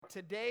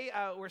today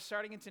we're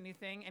starting into a new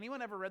thing.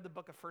 Anyone ever read the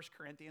book of 1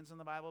 Corinthians in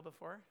the Bible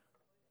before?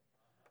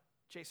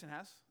 Jason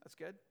has. That's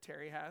good.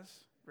 Terry has.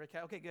 Rick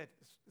has. Okay, good.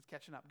 It's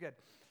catching up. Good.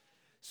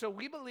 So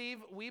we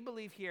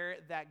believe here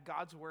that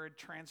God's word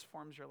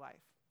transforms your life.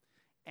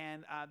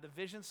 And the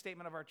vision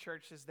statement of our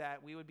church is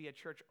that we would be a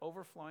church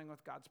overflowing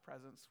with God's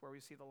presence, where we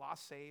see the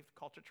lost saved,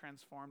 culture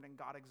transformed, and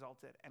God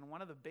exalted. And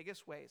one of the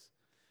biggest ways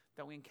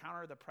that we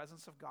encounter the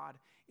presence of God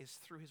is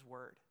through his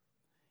word.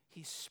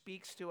 He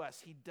speaks to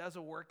us. He does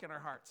a work in our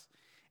hearts.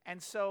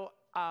 And so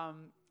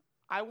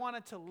I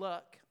wanted to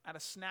look at a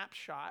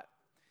snapshot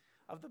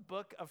of the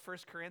book of 1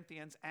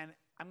 Corinthians, and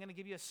I'm going to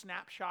give you a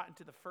snapshot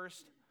into the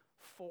first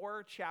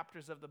 4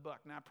 chapters of the book.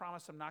 Now, I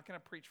promise I'm not going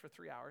to preach for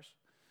 3 hours,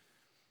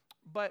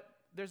 but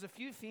there's a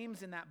few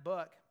themes in that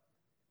book,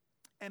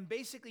 and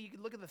basically you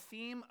could look at the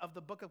theme of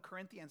the book of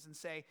Corinthians and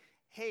say,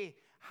 hey,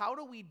 how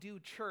do we do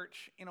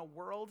church in a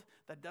world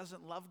that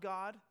doesn't love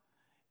God,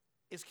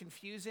 is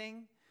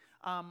confusing,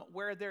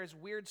 where there's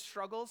weird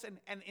struggles?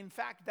 And in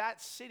fact,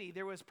 that city,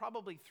 there was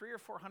probably 300 or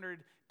 400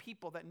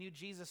 people that knew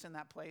Jesus in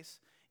that place,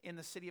 in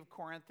the city of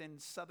Corinth in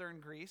southern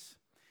Greece.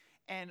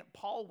 And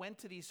Paul went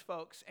to these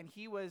folks, and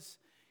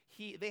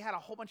they had a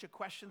whole bunch of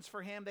questions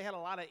for him. They had a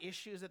lot of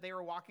issues that they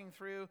were walking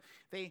through.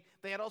 They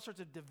had all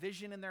sorts of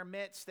division in their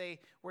midst. They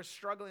were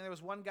struggling. There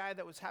was one guy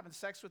that was having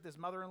sex with his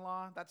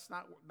mother-in-law. That's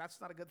not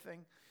a good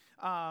thing.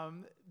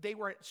 They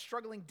were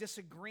struggling,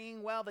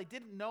 disagreeing well. They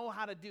didn't know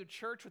how to do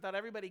church without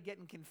everybody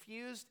getting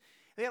confused.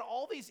 They had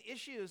all these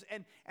issues,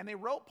 and they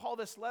wrote Paul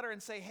this letter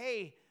and say,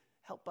 hey,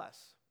 help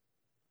us.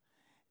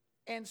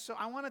 And so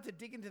I wanted to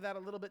dig into that a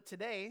little bit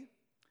today.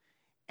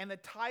 And the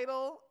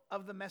title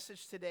of the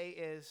message today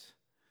is,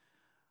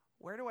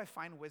 where do I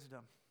find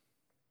wisdom?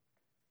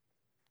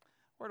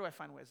 Where do I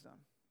find wisdom?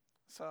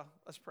 So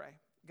let's pray.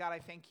 God, I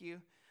thank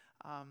you.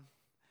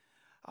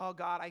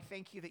 God, I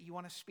thank you that you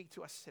want to speak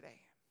to us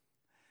today.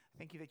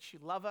 Thank you that you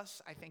love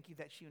us. I thank you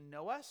that you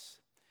know us.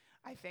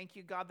 I thank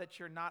you, God, that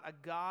you're not a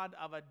God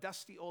of a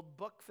dusty old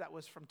book that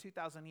was from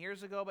 2,000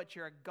 years ago, but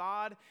you're a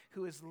God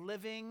who is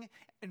living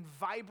and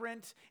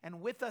vibrant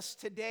and with us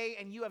today,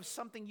 and you have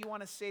something you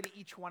want to say to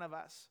each one of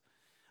us.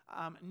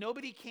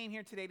 Nobody came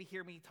here today to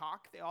hear me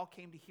talk. They all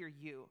came to hear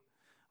you.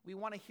 We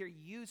want to hear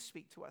you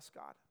speak to us,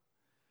 God.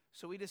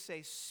 So we just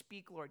say,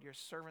 speak, Lord. Your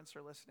servants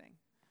are listening.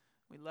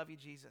 We love you,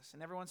 Jesus.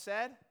 And everyone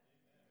said?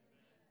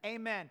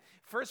 Amen.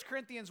 1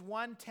 Corinthians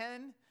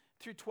 1:10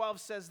 through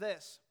 12 says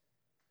this.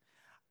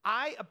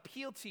 I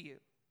appeal to you,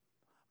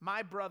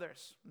 my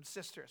brothers and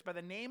sisters, by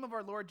the name of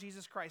our Lord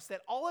Jesus Christ,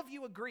 that all of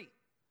you agree.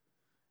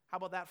 How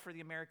about that for the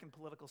American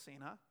political scene,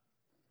 huh?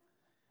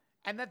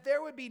 And that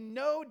there would be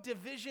no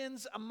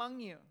divisions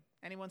among you.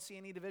 Anyone see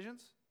any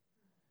divisions?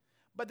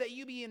 But that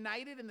you be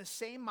united in the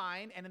same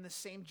mind and in the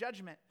same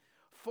judgment.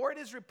 For it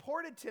is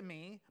reported to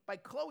me by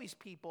Chloe's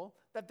people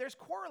that there's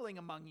quarreling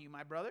among you,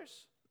 my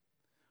brothers.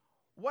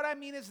 What I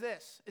mean is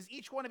this, is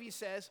each one of you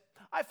says,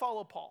 I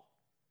follow Paul.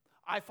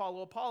 I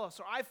follow Apollos,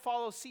 or I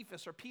follow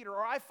Cephas or Peter,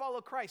 or I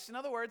follow Christ. In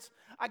other words,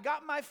 I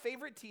got my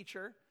favorite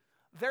teacher.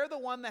 They're the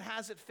one that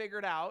has it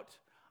figured out.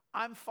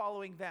 I'm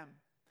following them.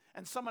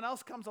 And someone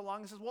else comes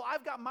along and says, well,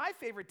 I've got my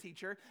favorite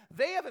teacher.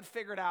 They have it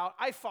figured out.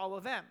 I follow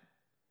them.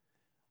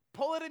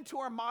 Pull it into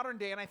our modern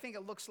day, and I think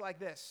it looks like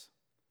this.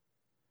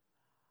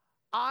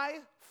 I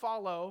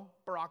follow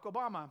Barack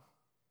Obama.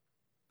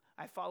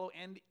 I follow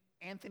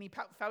Anthony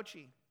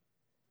Fauci.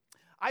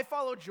 I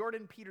follow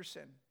Jordan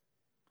Peterson.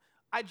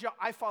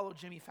 I follow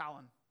Jimmy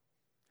Fallon.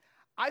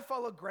 I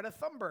follow Greta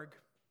Thunberg.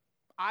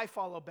 I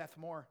follow Beth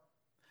Moore.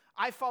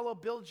 I follow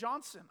Bill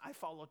Johnson. I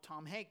follow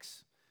Tom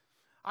Hanks.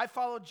 I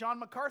follow John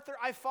MacArthur.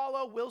 I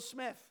follow Will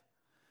Smith.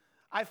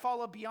 I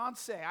follow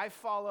Beyonce. I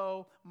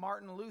follow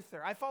Martin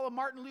Luther. I follow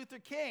Martin Luther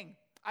King.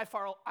 I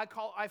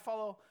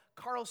follow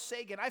Carl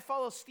Sagan. I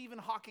follow Stephen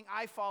Hawking.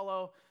 I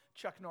follow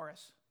Chuck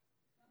Norris.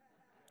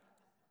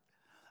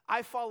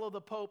 I follow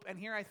the Pope, and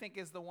here I think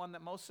is the one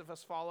that most of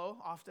us follow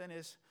often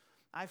is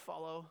I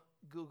follow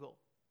Google.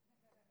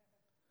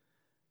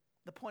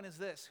 The point is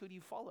this, who do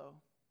you follow?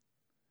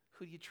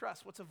 Who do you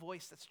trust? What's a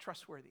voice that's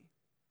trustworthy?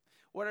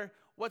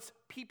 What's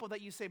people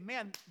that you say,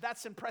 man,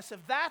 that's impressive.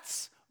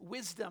 That's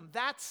wisdom.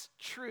 That's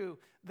true.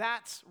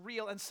 That's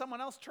real. And someone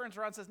else turns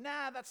around and says,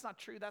 nah, that's not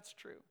true. That's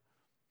true.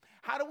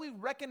 How do we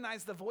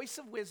recognize the voice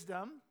of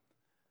wisdom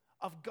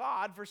of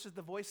God versus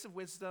the voice of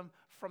wisdom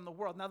from the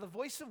world? Now, the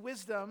voice of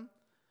wisdom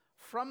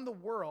from the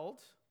world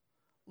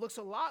looks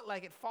a lot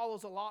like it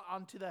follows a lot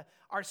onto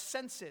our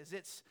senses.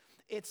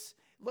 It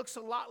looks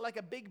a lot like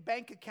a big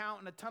bank account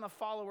and a ton of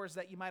followers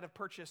that you might have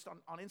purchased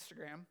on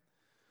Instagram.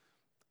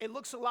 It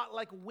looks a lot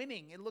like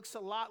winning. It looks a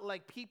lot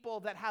like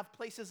people that have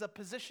places of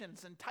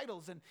positions and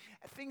titles and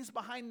things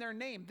behind their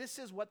name. This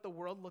is what the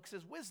world looks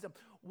as wisdom.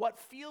 What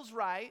feels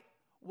right,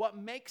 what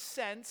makes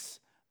sense,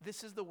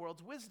 this is the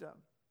world's wisdom.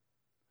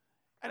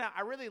 And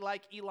I really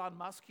like Elon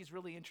Musk. He's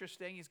really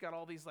interesting. He's got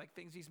all these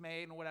things he's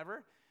made and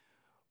whatever.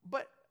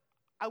 But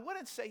I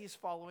wouldn't say he's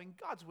following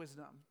God's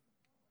wisdom.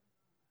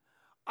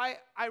 I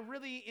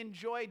really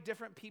enjoy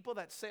different people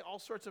that say all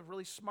sorts of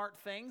really smart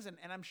things, and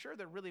I'm sure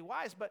they're really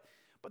wise, but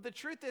But the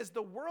truth is,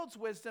 the world's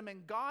wisdom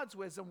and God's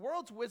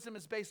world's wisdom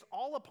is based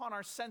all upon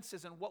our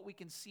senses and what we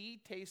can see,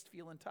 taste,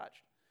 feel, and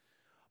touch.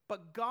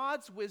 But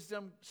God's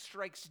wisdom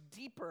strikes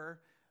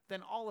deeper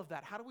than all of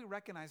that. How do we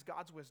recognize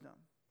God's wisdom?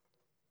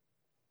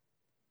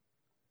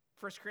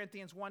 1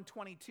 Corinthians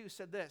 1:22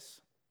 said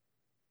this,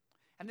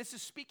 and this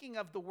is speaking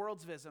of the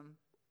world's wisdom,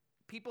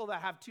 people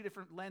that have two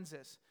different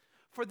lenses.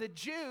 For the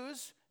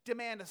Jews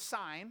demand a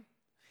sign,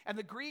 and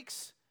the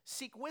Greeks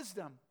seek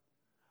wisdom.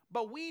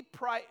 But we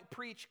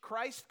preach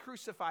Christ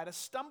crucified, a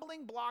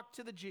stumbling block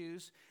to the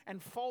Jews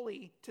and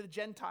folly to the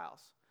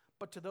Gentiles.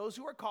 But to those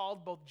who are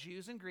called, both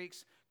Jews and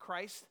Greeks,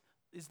 Christ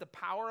is the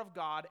power of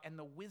God and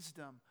the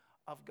wisdom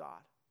of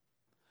God.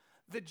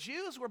 The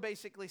Jews were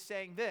basically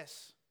saying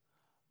this,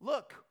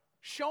 look,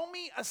 show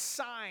me a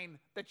sign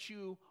that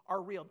you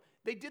are real.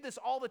 They did this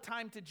all the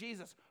time to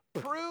Jesus.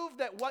 Prove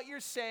that what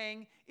you're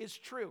saying is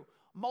true.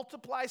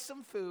 Multiply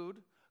some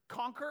food,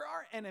 conquer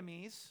our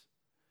enemies,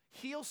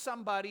 heal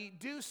somebody,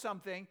 do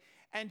something.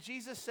 And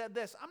Jesus said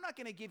this, I'm not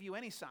going to give you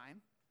any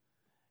sign,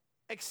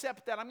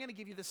 except that I'm going to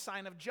give you the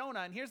sign of Jonah.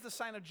 And here's the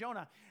sign of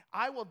Jonah.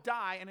 I will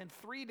die, and in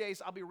 3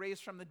 days I'll be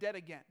raised from the dead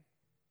again.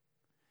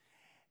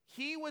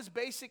 He was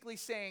basically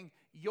saying,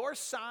 your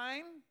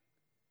sign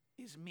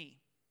is me.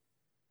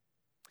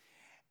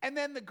 And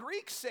then the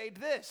Greeks say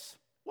this,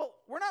 well,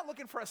 we're not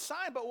looking for a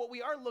sign, but what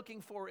we are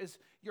looking for is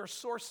your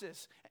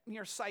sources and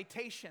your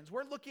citations.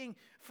 We're looking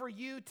for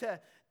you to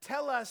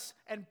tell us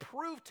and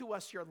prove to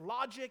us your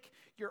logic,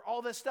 your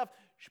all this stuff.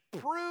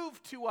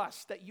 Prove to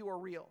us that you are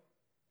real.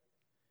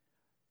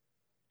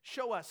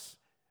 Show us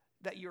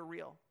that you're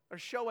real, or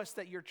show us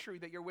that you're true,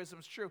 that your wisdom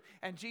is true.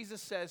 And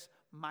Jesus says,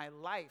 my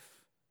life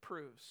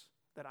proves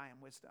that I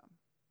am wisdom.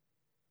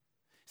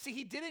 See,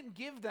 he didn't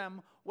give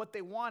them what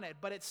they wanted,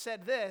 but it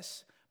said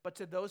this, but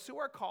to those who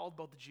are called,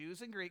 both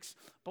Jews and Greeks,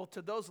 both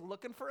to those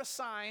looking for a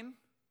sign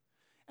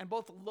and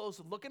both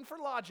those looking for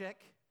logic,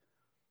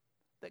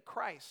 that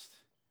Christ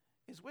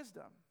is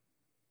wisdom.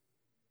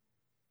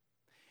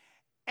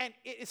 And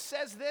it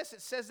says this,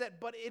 it says that,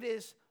 but it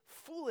is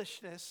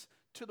foolishness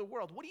to the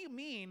world. What do you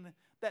mean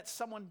that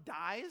someone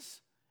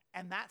dies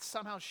and that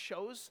somehow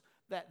shows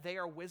that they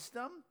are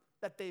wisdom,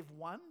 that they've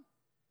won?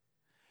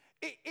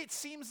 It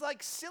seems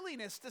like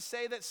silliness to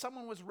say that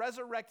someone was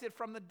resurrected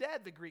from the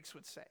dead, the Greeks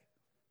would say.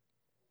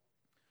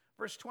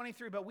 Verse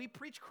 23, but we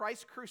preach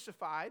Christ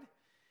crucified,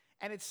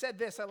 and it said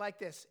this, I like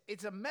this,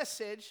 it's a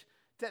message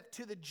that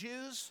to the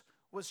Jews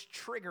was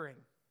triggering.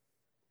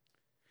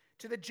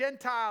 To the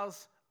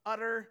Gentiles,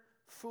 utter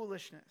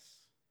foolishness.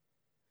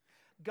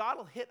 God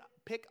will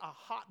pick a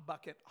hot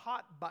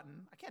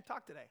button, I can't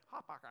talk today,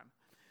 hot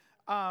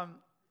button,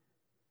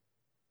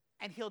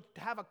 and he'll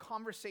have a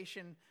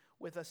conversation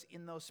with us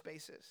in those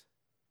spaces.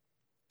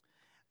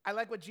 I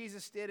like what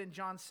Jesus did in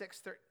John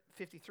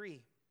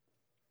 6:53.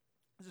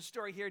 There's a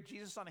story here,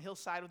 Jesus on a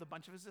hillside with a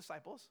bunch of his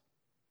disciples.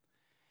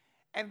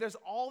 And there's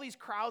all these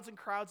crowds and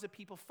crowds of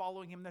people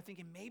following him. They're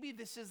thinking, maybe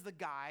this is the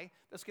guy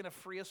that's going to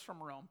free us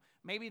from Rome.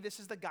 Maybe this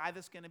is the guy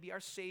that's going to be our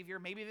Savior.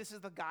 Maybe this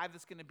is the guy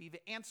that's going to be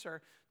the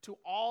answer to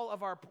all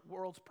of our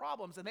world's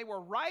problems. And they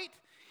were right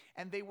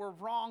and they were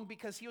wrong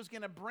because he was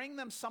going to bring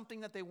them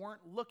something that they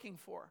weren't looking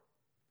for.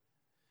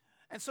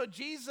 And so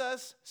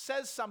Jesus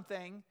says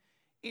something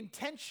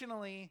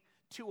intentionally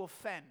to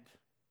offend.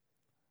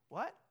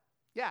 What?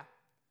 Yeah.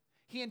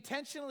 He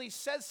intentionally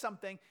says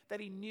something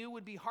that he knew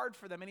would be hard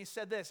for them. And he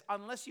said this,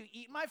 unless you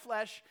eat my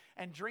flesh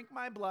and drink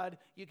my blood,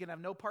 you can have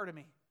no part of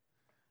me.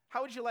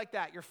 How would you like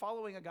that? You're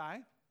following a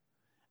guy,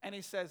 and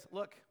he says,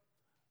 look,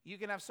 you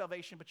can have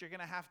salvation, but you're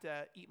going to have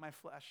to eat my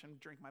flesh and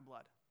drink my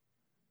blood.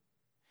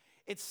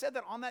 It's said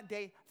that on that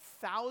day,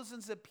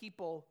 thousands of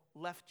people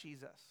left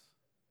Jesus.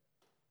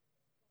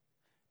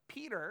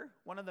 Peter,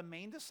 one of the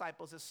main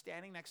disciples, is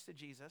standing next to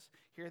Jesus.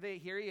 Here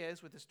he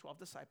is with his 12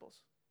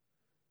 disciples.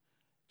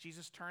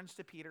 Jesus turns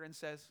to Peter and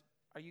says,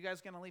 are you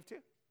guys going to leave too?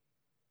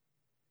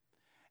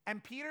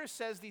 And Peter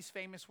says these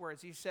famous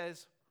words. He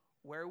says,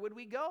 where would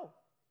we go?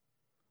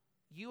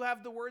 You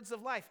have the words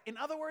of life. In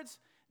other words,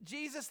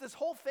 Jesus, this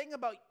whole thing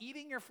about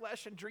eating your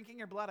flesh and drinking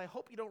your blood, I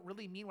hope you don't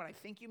really mean what I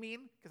think you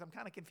mean, because I'm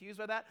kind of confused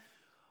by that.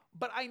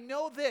 But I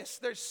know this,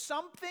 there's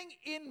something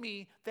in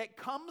me that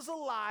comes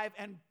alive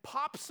and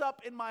pops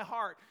up in my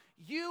heart.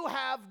 You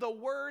have the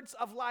words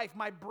of life.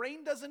 My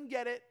brain doesn't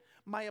get it.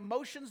 My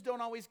emotions don't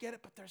always get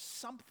it, but there's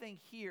something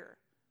here.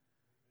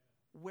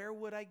 Where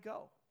would I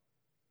go?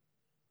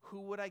 Who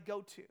would I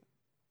go to?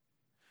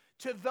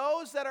 To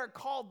those that are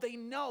called, they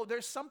know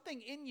there's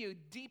something in you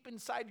deep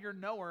inside your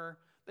knower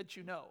that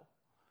you know.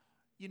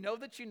 You know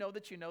that you know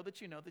that you know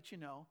that you know that you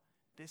know.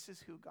 This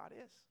is who God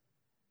is.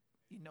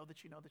 You know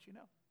that you know that you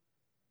know.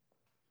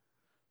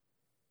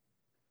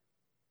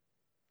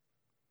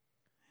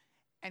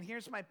 And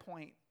here's my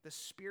point. The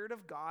Spirit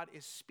of God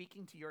is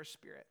speaking to your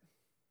spirit.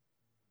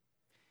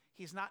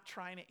 He's not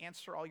trying to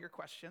answer all your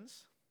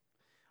questions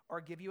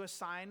or give you a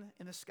sign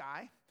in the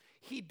sky.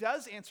 He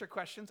does answer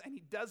questions and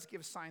he does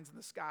give signs in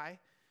the sky,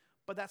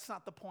 but that's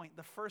not the point.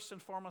 The first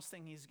and foremost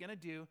thing he's going to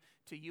do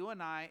to you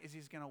and I is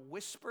he's going to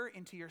whisper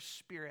into your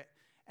spirit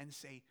and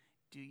say,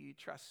 Do you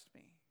trust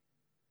me?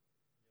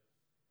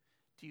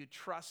 Do you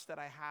trust that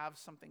I have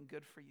something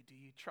good for you? Do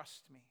you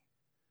trust me?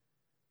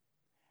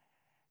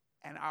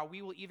 And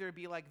we will either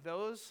be like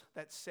those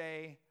that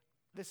say,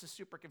 this is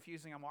super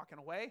confusing, I'm walking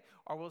away,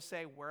 or we'll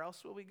say, where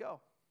else will we go?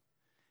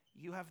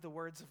 You have the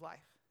words of life.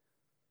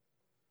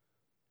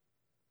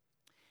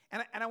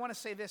 And I want to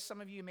say this, some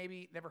of you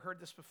maybe never heard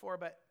this before,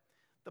 but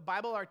the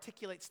Bible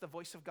articulates the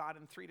voice of God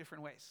in 3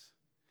 different ways.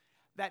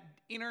 That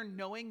inner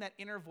knowing, that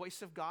inner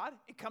voice of God,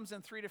 it comes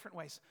in 3 different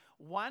ways.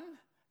 One,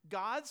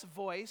 God's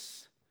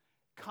voice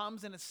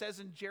comes, and it says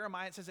in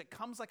Jeremiah, it says it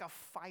comes like a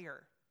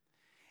fire.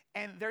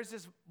 And there's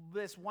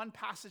this one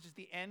passage at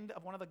the end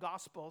of one of the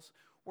Gospels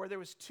where there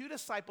was 2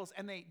 disciples,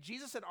 and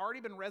Jesus had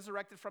already been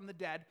resurrected from the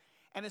dead,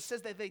 and it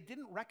says that they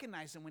didn't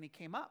recognize him when he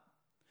came up.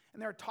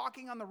 And they were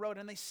talking on the road,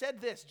 and they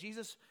said this.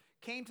 Jesus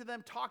came to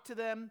them, talked to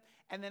them,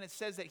 and then it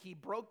says that he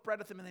broke bread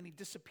with them, and then he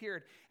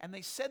disappeared. And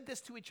they said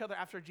this to each other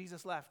after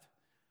Jesus left.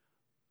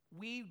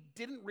 We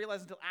didn't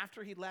realize until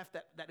after he left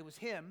that it was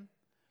him,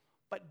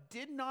 but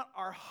did not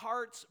our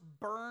hearts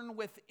burn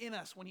within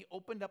us when he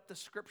opened up the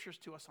scriptures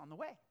to us on the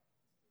way?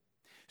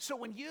 So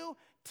when you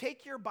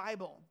take your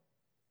Bible,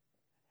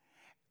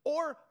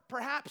 or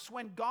perhaps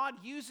when God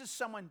uses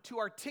someone to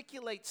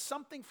articulate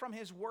something from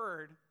his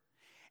word,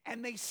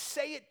 and they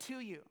say it to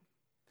you,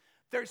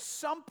 there's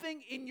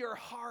something in your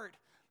heart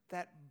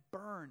that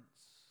burns.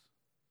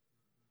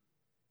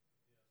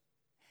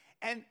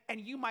 And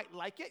you might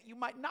like it, you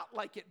might not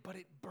like it, but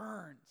it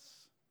burns.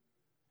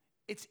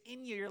 It's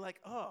in you. You're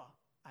like, oh,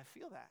 I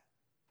feel that.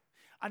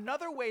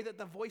 Another way that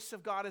the voice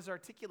of God is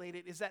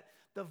articulated is that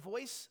the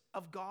voice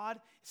of God,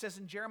 it says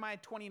in Jeremiah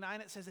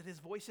 29, it says that his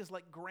voice is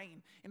like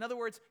grain. In other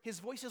words, his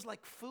voice is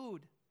like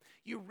food.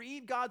 You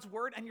read God's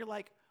word and you're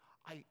like,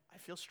 I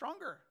feel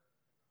stronger.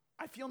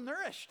 I feel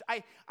nourished.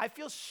 I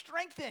feel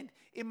strengthened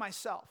in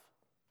myself.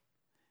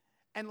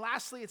 And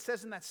lastly, it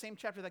says in that same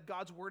chapter that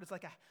God's word is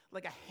like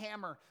a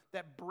hammer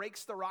that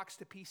breaks the rocks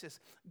to pieces.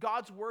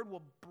 God's word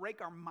will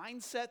break our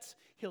mindsets.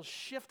 He'll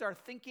shift our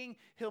thinking.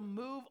 He'll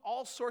move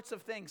all sorts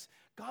of things.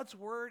 God's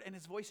word and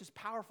his voice is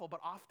powerful, but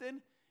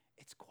often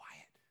it's quiet.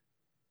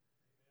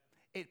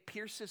 It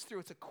pierces through.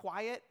 It's a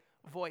quiet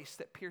voice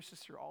that pierces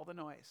through all the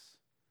noise.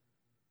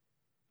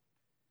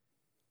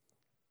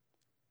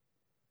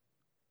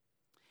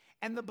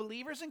 And the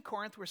believers in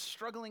Corinth were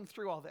struggling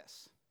through all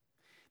this.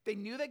 They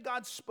knew that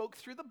God spoke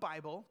through the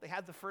Bible. They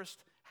had the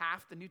first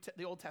half,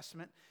 the Old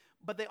Testament,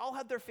 but they all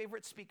had their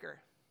favorite speaker.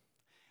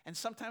 And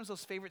sometimes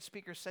those favorite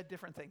speakers said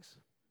different things.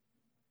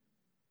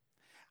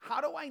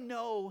 How do I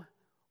know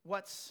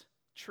what's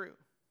true?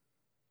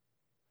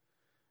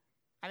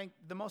 I think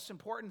the most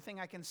important thing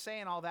I can say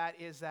in all that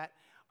is that,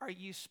 are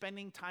you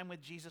spending time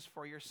with Jesus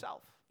for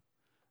yourself?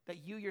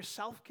 That you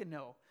yourself can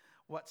know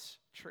what's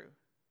true.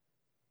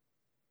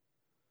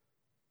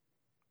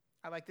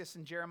 I like this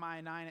in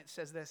Jeremiah 9. It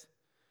says this.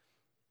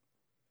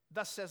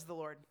 Thus says the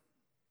Lord,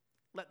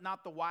 let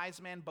not the wise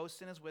man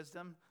boast in his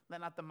wisdom. Let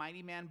not the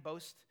mighty man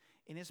boast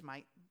in his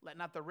might. Let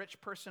not the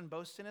rich person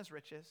boast in his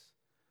riches.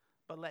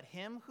 But let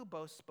him who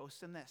boasts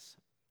boast in this,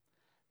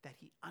 that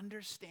he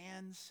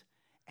understands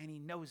and he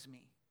knows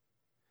me.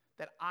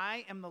 That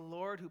I am the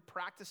Lord who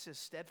practices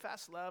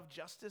steadfast love,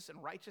 justice,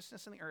 and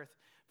righteousness in the earth.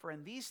 For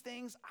in these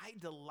things I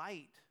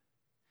delight.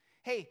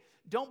 Hey,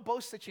 don't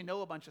boast that you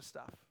know a bunch of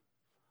stuff.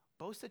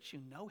 Boast that you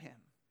know him.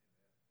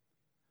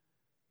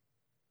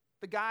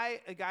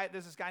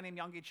 There's this guy named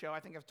Yonggi Cho. I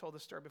think I've told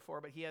this story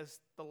before, but he had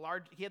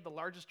the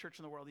largest church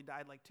in the world. He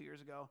died like 2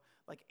 years ago,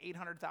 like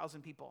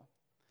 800,000 people.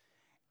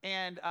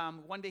 And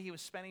one day he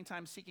was spending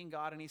time seeking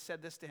God, and he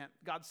said this to him.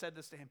 God said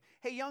this to him.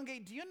 Hey,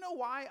 Yonggi, do you know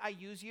why I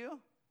use you?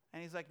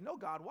 And he's like, no,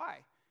 God, why?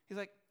 He's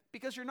like,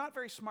 because you're not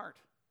very smart.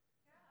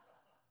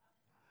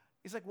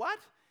 He's like, what?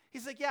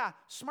 He's like, yeah,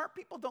 smart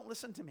people don't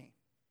listen to me.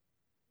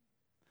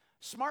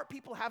 Smart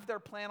people have their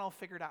plan all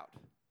figured out.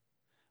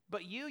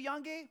 But you,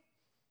 Yonggi,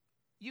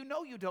 you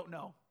know you don't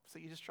know, so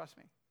you just trust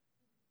me.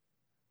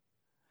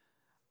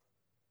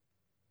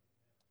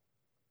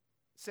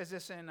 It says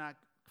this in 1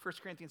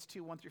 Corinthians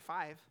 2, 1 through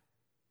 5.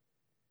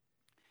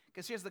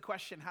 Because here's the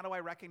question, how do I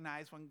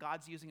recognize when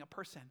God's using a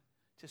person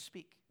to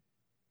speak?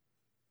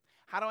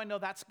 How do I know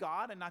that's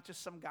God and not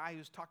just some guy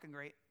who's talking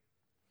great?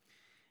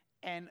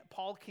 And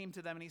Paul came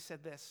to them and he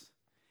said this,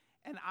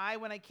 and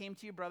when I came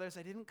to you, brothers,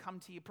 I didn't come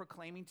to you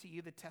proclaiming to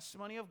you the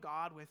testimony of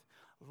God with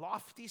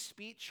lofty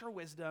speech or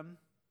wisdom,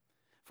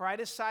 for I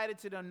decided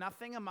to know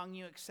nothing among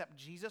you except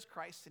Jesus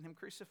Christ and him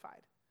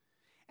crucified.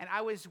 And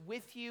I was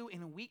with you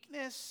in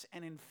weakness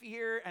and in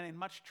fear and in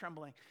much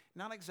trembling.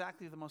 Not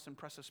exactly the most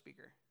impressive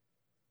speaker.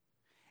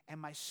 And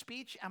my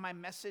speech and my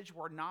message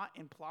were not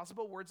in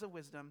plausible words of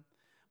wisdom,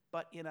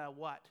 but in a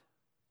what?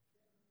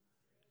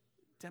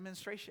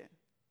 Demonstration.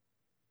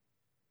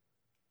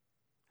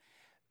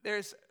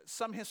 There's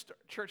some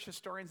church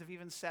historians have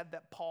even said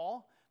that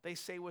Paul, they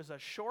say, was a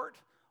short,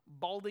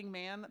 balding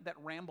man that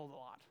rambled a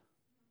lot.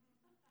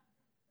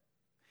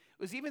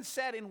 It was even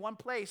said in one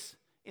place,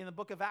 in the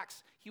book of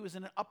Acts. He was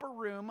in an upper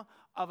room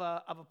of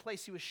a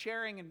place he was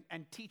sharing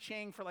and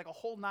teaching for like a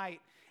whole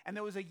night. And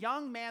there was a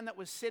young man that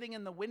was sitting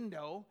in the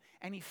window,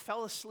 and he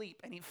fell asleep,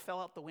 and he fell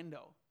out the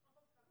window.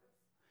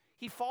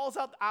 He falls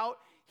out,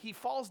 he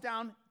falls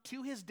down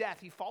to his death.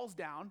 He falls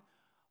down.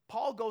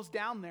 Paul goes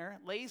down there,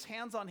 lays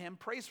hands on him,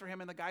 prays for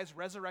him, and the guy's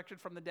resurrected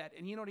from the dead.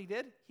 And you know what he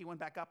did? He went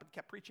back up and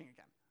kept preaching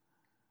again.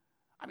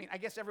 I mean, I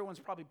guess everyone's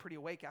probably pretty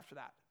awake after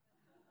that.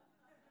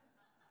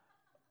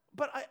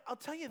 But I'll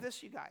tell you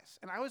this, you guys,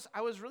 and I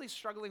was really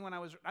struggling when I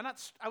was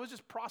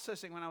just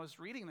processing when I was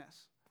reading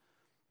this.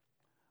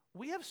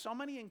 We have so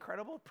many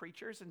incredible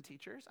preachers and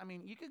teachers. I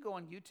mean, you could go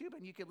on YouTube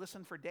and you could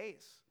listen for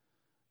days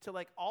to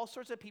like all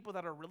sorts of people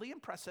that are really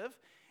impressive,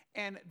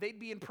 and they'd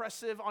be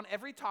impressive on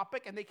every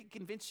topic, and they could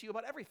convince you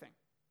about everything.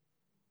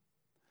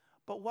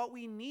 But what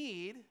we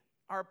need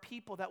are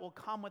people that will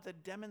come with a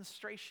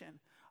demonstration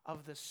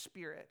of the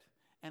Spirit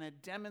and a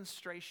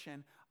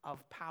demonstration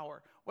of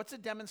power. What's a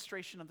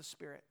demonstration of the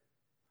Spirit?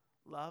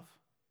 Love,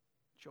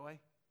 joy,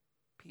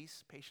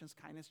 peace, patience,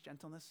 kindness,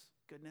 gentleness,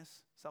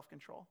 goodness,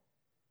 self-control.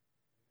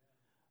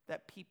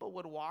 That people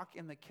would walk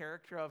in the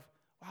character of,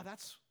 wow,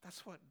 that's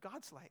what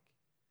God's like.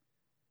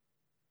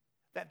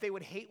 That they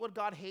would hate what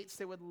God hates,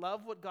 they would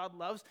love what God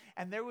loves,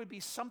 and there would be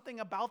something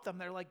about them.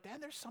 They're like,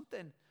 man, there's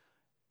something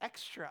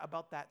extra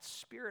about that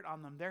Spirit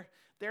on them.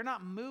 They're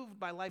not moved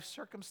by life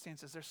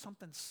circumstances. There's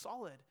something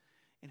solid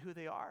in who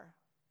they are.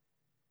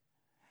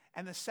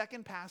 And the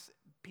second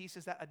piece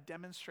is that a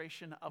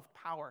demonstration of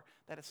power,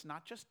 that it's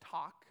not just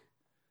talk,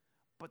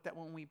 but that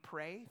when we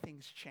pray,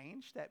 things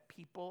change, that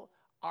people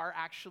are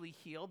actually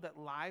healed, that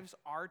lives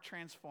are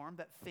transformed,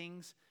 that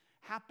things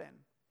happen.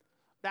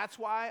 That's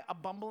why a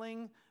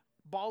bumbling,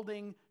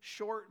 balding,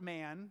 short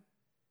man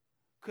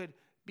could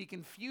be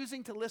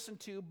confusing to listen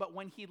to, but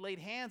when he laid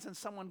hands and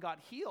someone got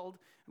healed,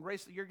 and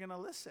raised, you're going to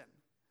listen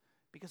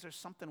because there's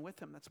something with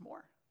him that's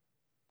more.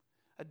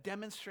 A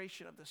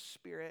demonstration of the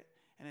Spirit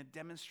and a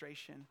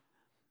demonstration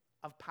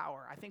of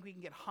power. I think we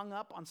can get hung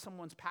up on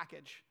someone's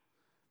package.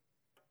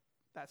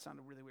 That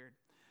sounded really weird.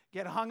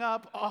 Get hung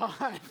up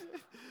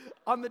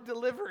on the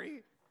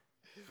delivery.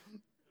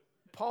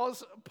 Paul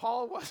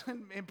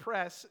wasn't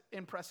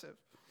impressive.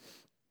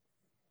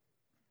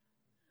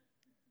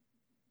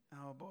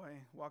 Oh boy,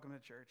 welcome to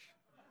church.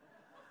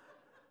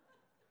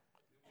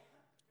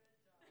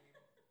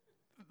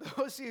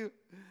 Those of you,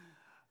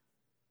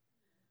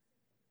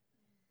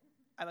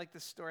 I like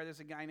this story. There's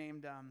a guy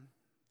named,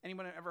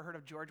 anyone ever heard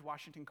of George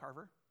Washington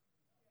Carver?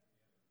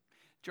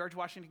 George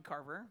Washington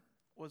Carver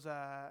was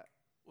a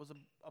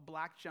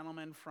black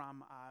gentleman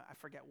from, I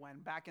forget when,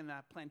 back in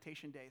the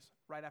plantation days,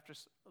 right after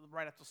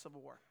the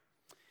Civil War.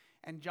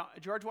 And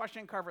George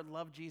Washington Carver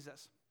loved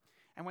Jesus.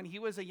 And when he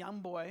was a young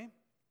boy,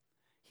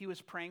 he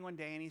was praying one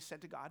day and he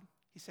said to God,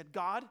 he said,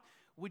 God,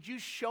 would you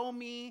show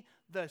me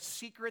the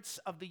secrets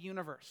of the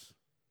universe?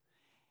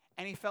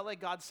 And he felt like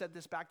God said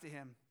this back to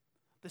him.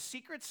 The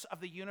secrets of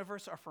the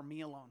universe are for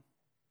me alone.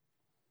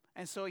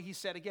 And so he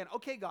said again,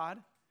 okay, God,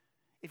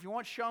 if you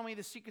want to show me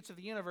the secrets of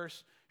the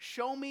universe,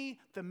 show me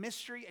the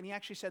mystery, and he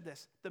actually said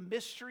this, the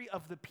mystery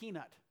of the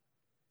peanut.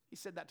 He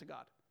said that to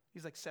God.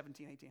 He's like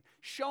 17, 18.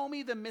 Show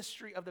me the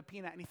mystery of the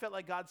peanut. And he felt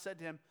like God said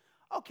to him,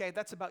 okay,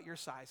 that's about your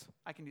size.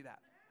 I can do that.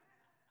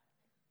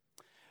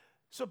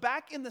 So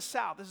back in the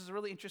South, this is a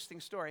really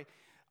interesting story.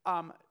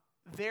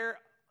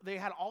 They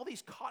had all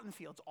these cotton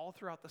fields all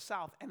throughout the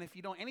South, and if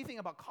you know anything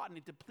about cotton,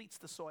 it depletes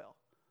the soil.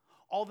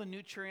 All the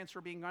nutrients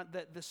were being,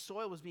 the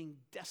soil was being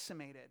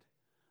decimated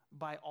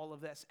by all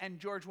of this. And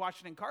George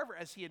Washington Carver,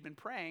 as he had been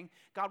praying,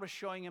 God was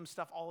showing him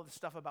all of the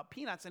stuff about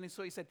peanuts, and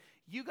so he said,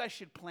 you guys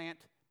should plant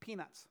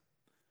peanuts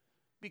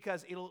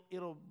because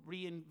it'll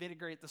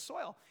reinvigorate the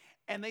soil.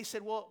 And they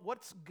said, well,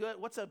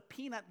 what's a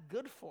peanut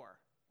good for?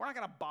 We're not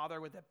going to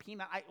bother with a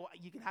peanut.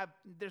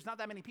 There's not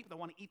that many people that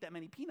want to eat that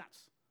many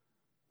peanuts.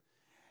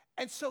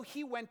 And so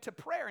he went to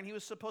prayer, and he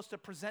was supposed to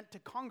present to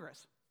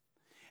Congress.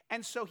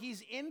 And so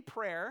he's in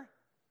prayer,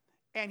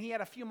 and he had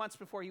a few months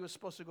before he was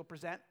supposed to go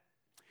present.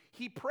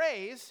 He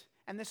prays,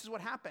 and this is what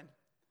happened.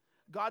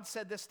 God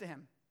said this to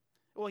him.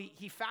 Well,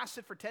 he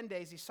fasted for 10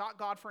 days. He sought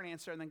God for an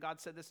answer, and then God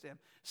said this to him.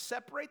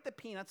 Separate the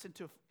peanuts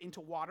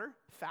into water,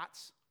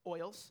 fats,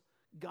 oils,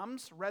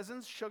 gums,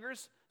 resins,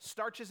 sugars,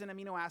 starches, and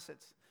amino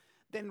acids.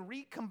 Then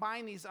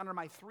recombine these under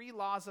my 3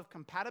 laws of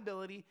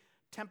compatibility,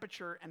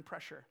 temperature, and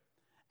pressure.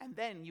 And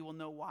then you will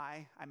know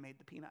why I made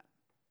the peanut.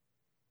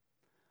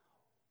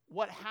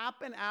 What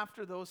happened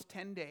after those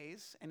 10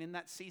 days, and in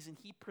that season,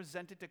 he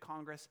presented to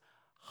Congress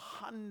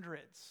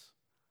hundreds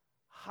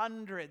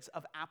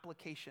of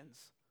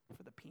applications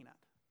for the peanut.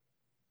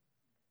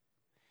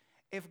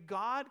 If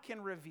God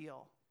can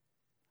reveal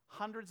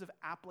hundreds of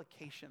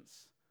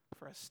applications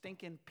for a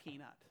stinking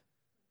peanut,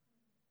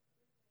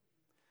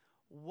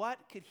 what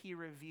could he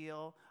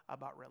reveal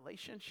about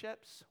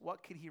relationships?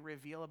 What could he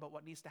reveal about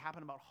what needs to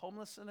happen about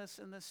homelessness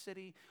in this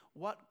city?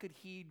 What could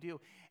he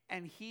do?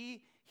 And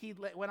he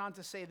went on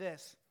to say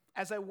this,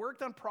 as I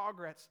worked on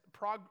projects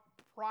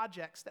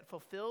that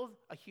fulfilled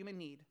a human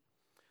need,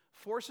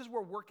 forces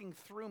were working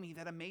through me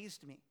that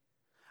amazed me.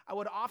 I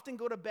would often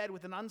go to bed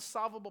with an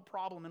unsolvable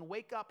problem and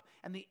wake up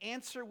and the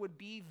answer would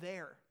be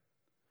there.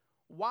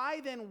 Why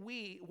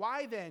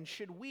then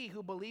should we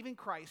who believe in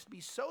Christ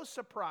be so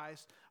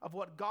surprised of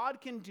what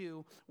God can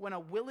do with a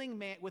willing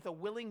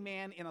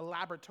man in a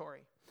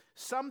laboratory?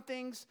 Some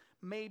things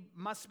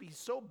must be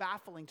so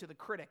baffling to the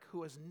critic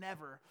who has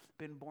never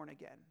been born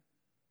again.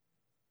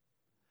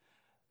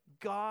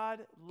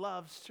 God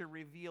loves to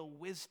reveal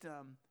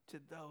wisdom to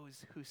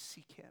those who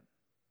seek him.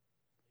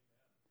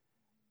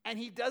 And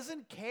he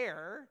doesn't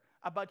care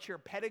about your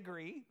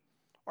pedigree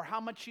or how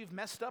much you've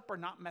messed up or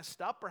not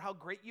messed up, or how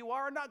great you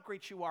are or not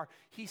great you are.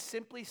 He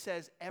simply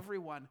says,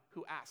 everyone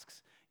who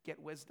asks, get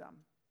wisdom.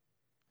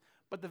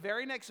 But the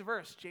very next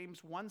verse,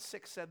 James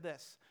 1:6 said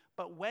this,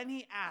 but when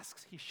he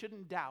asks, he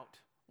shouldn't doubt.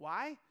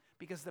 Why?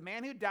 Because the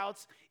man who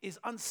doubts is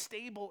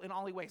unstable in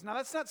all he ways. Now,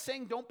 that's not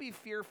saying don't be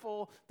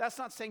fearful. That's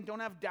not saying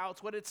don't have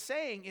doubts. What it's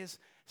saying is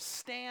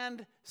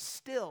stand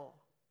still.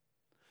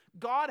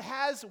 God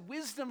has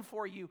wisdom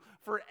for you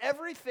for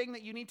everything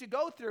that you need to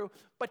go through,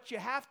 but you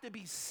have to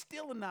be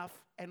still enough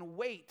and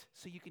wait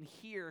so you can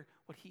hear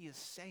what he is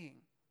saying.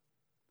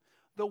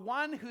 The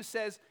one who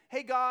says,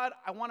 hey, God,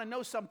 I want to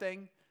know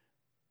something,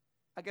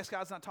 I guess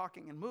God's not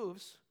talking and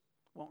moves,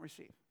 won't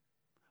receive.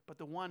 But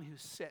the one who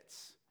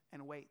sits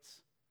and waits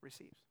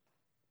receives.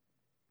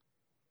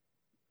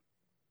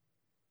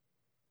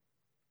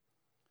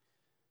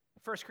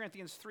 First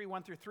Corinthians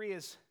 3:1-3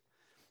 is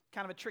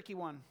kind of a tricky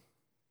one.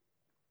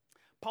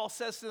 Paul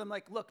says to them,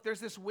 like, look, there's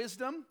this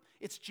wisdom.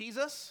 It's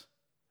Jesus.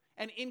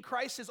 And in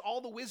Christ is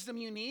all the wisdom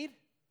you need.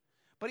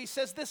 But he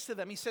says this to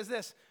them. He says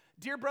this,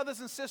 dear brothers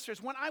and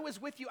sisters, when I was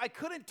with you, I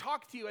couldn't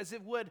talk to you as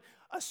it would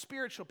a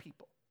spiritual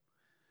people.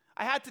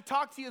 I had to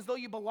talk to you as though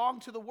you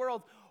belonged to the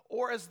world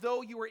or as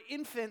though you were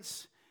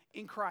infants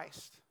in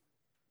Christ.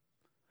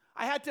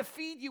 I had to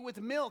feed you with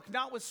milk,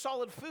 not with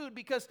solid food,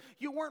 because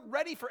you weren't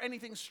ready for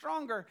anything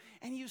stronger,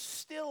 and you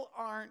still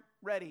aren't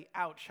ready.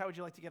 Ouch. How would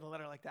you like to get a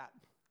letter like that?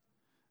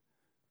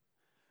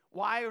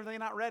 Why are they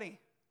not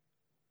ready?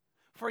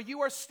 For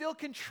you are still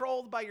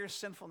controlled by your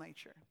sinful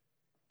nature.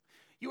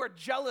 You are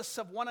jealous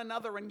of one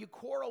another and you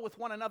quarrel with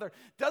one another.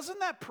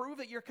 Doesn't that prove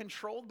that you're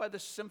controlled by the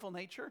sinful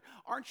nature?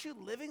 Aren't you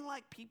living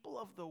like people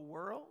of the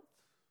world?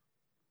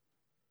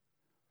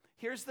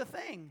 Here's the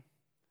thing.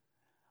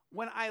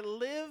 When I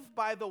live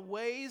by the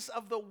ways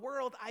of the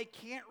world, I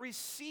can't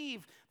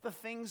receive the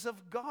things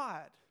of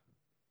God.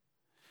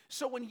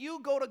 So when you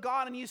go to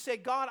God and you say,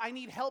 God, I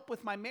need help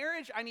with my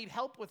marriage, I need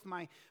help with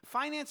my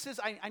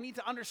finances, I need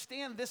to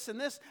understand this and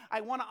this,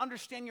 I want to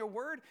understand your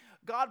word,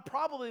 God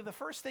probably the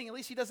first thing, at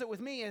least he does it with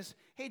me, is,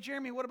 hey,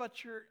 Jeremy, what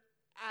about your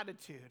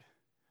attitude?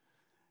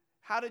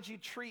 How did you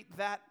treat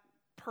that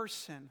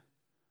person?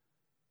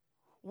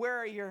 Where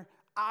are your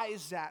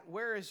eyes at?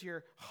 Where is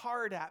your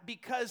heart at?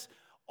 Because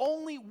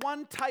only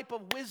one type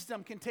of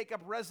wisdom can take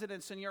up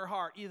residence in your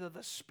heart, either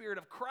the Spirit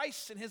of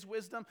Christ and his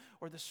wisdom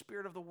or the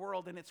spirit of the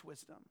world and its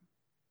wisdom.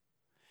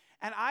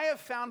 And I have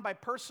found by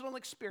personal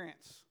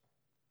experience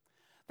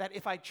that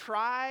if I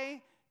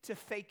try to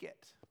fake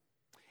it,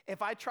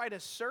 if I try to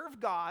serve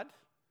God,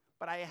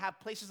 but I have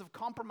places of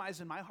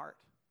compromise in my heart,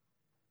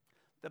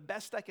 the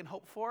best I can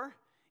hope for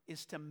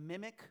is to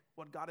mimic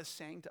what God is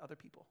saying to other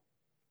people.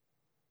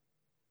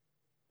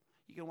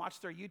 You can watch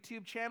their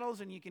YouTube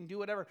channels and you can do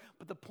whatever.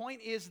 But the point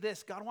is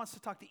this, God wants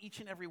to talk to each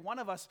and every one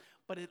of us,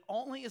 but it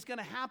only is going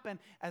to happen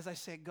as I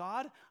say,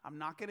 God, I'm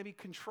not going to be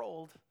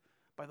controlled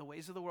by the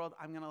ways of the world.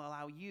 I'm going to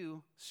allow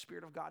you,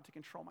 Spirit of God, to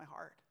control my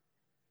heart.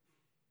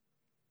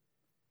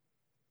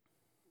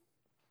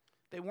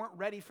 They weren't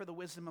ready for the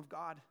wisdom of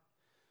God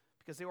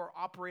because they were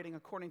operating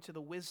according to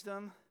the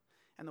wisdom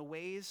and the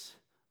ways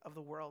of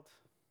the world.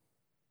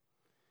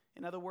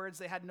 In other words,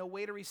 they had no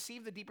way to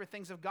receive the deeper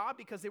things of God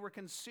because they were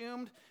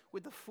consumed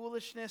with the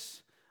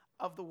foolishness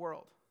of the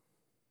world.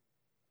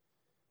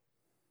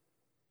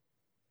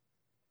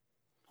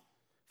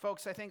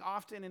 Folks, I think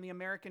often in the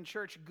American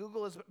church,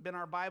 Google has been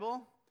our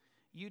Bible,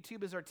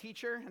 YouTube is our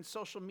teacher, and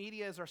social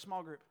media is our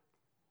small group.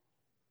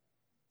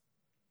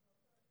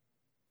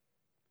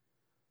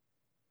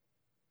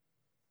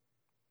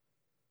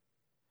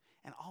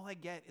 And all I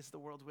get is the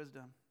world's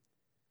wisdom.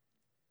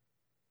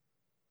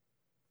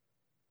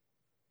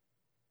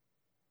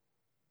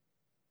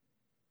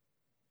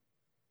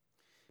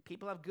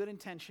 People have good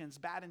intentions,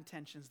 bad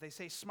intentions. They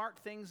say smart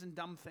things and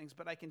dumb things,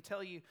 but I can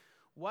tell you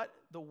what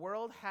the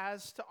world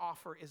has to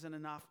offer isn't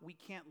enough. We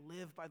can't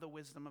live by the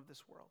wisdom of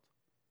this world.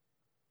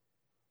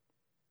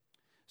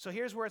 So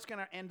here's where it's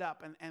going to end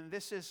up, and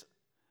this is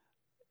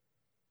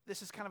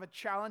kind of a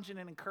challenge and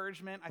an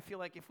encouragement. I feel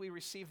like if we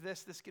receive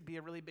this could be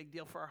a really big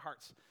deal for our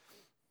hearts.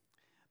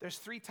 There's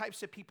 3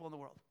 types of people in the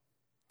world: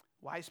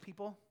 wise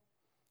people,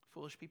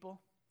 foolish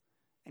people,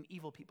 and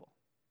evil people.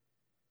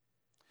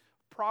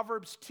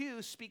 Proverbs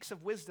 2 speaks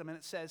of wisdom, and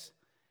it says,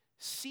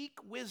 seek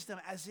wisdom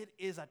as it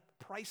is a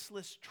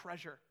priceless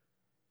treasure.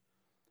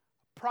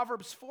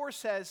 Proverbs 4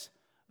 says,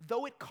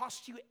 though it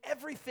costs you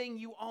everything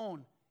you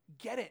own,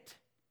 get it.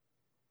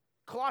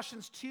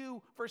 Colossians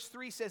 2 verse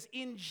 3 says,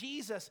 in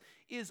Jesus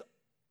is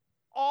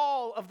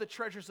all of the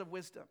treasures of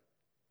wisdom.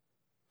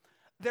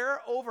 There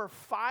are over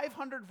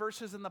 500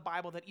 verses in the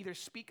Bible that either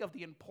speak of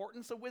the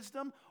importance of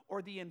wisdom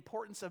or the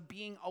importance of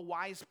being a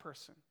wise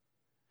person.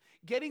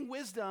 Getting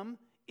wisdom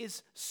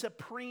is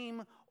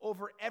supreme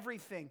over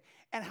everything.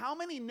 And how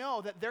many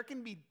know that there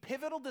can be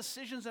pivotal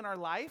decisions in our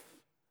life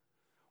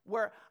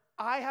where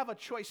I have a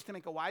choice to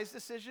make a wise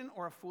decision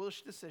or a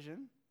foolish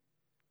decision,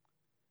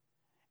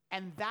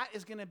 and that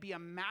is going to be a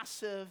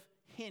massive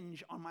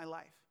hinge on my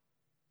life.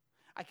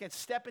 I can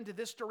step into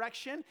this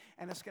direction,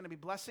 and it's going to be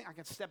blessing. I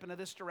can step into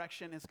this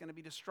direction, and it's going to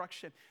be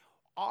destruction.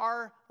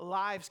 Our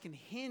lives can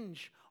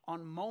hinge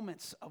on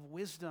moments of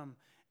wisdom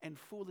and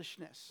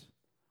foolishness.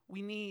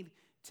 We need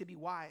to be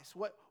wise.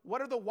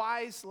 What are the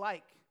wise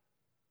like?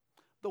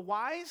 The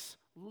wise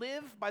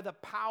live by the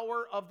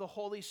power of the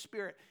Holy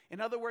Spirit. In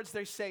other words,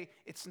 they say,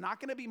 it's not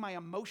going to be my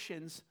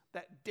emotions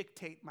that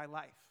dictate my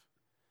life.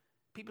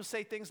 People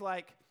say things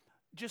like,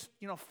 just,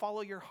 follow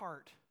your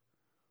heart.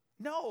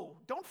 No,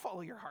 don't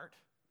follow your heart.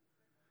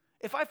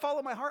 If I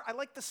follow my heart, I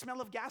like the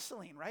smell of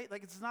gasoline, right?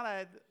 Like it's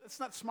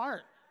not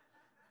smart.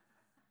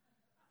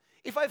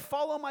 If I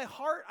follow my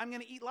heart, I'm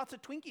going to eat lots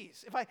of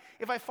Twinkies.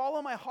 If I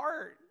follow my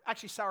heart,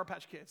 actually Sour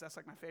Patch Kids, that's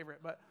like my favorite,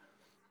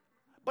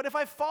 but if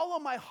I follow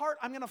my heart,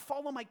 I'm going to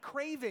follow my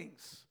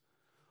cravings.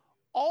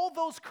 All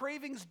those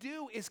cravings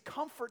do is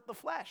comfort the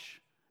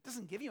flesh. It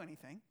doesn't give you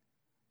anything.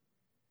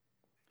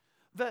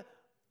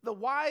 The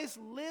wise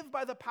live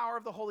by the power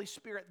of the Holy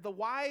Spirit. The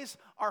wise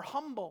are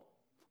humble.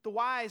 The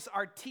wise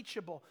are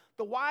teachable.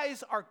 The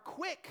wise are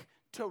quick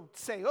to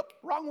say, "Oop,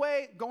 wrong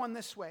way, going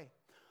this way."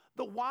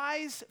 The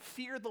wise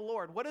fear the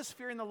Lord. What does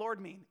fearing the Lord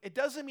mean? It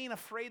doesn't mean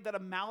afraid that a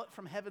mallet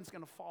from heaven's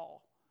going to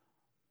fall.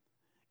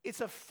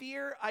 It's a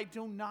fear I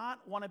do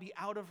not want to be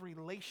out of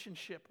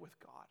relationship with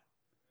God.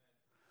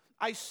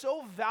 I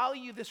so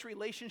value this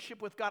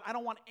relationship with God. I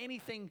don't want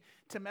anything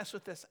to mess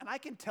with this. And I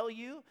can tell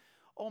you,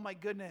 oh my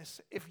goodness,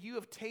 if you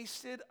have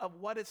tasted of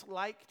what it's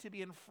like to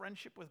be in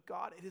friendship with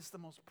God, it is the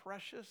most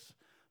precious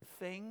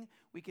thing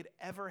we could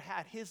ever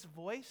have. His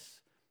voice,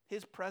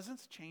 His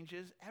presence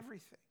changes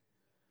everything.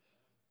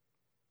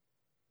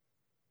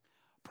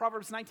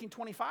 Proverbs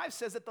 19:25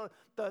 says that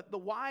the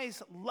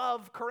wise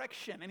love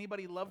correction.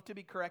 Anybody love to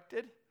be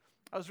corrected?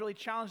 I was really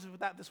challenged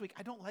with that this week.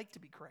 I don't like to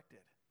be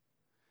corrected.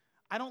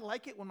 I don't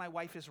like it when my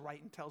wife is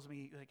right and tells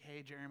me, like,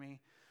 "Hey, Jeremy,"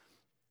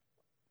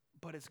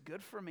 but it's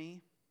good for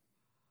me.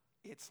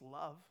 It's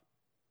love.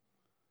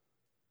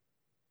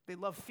 They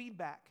love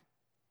feedback.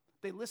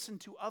 They listen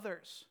to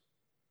others.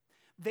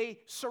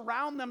 They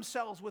surround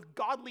themselves with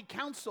godly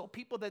counsel,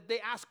 people that they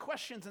ask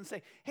questions and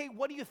say, "Hey,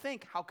 what do you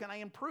think? How can I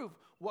improve?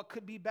 What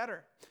could be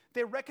better?"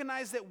 They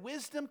recognize that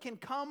wisdom can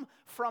come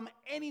from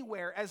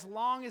anywhere as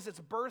long as it's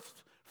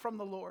birthed from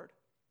the Lord.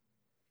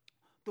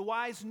 The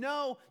wise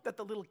know that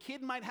the little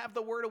kid might have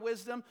the word of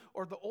wisdom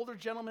or the older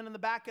gentleman in the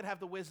back could have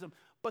the wisdom.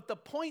 But the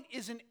point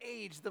isn't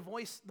age. The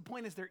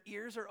point is their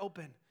ears are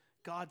open.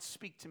 God,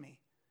 speak to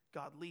me.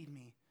 God, lead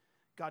me.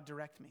 God,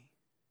 direct me.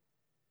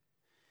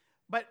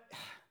 But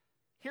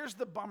here's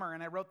the bummer,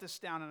 and I wrote this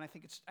down, and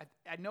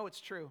I know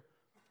it's true.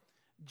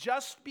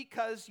 Just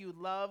because you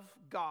love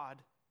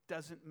God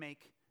doesn't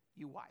make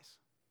you wise.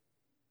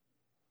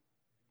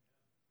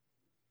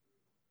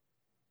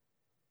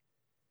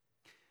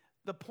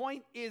 The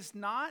point is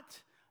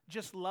not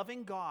just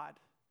loving God,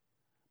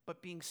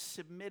 but being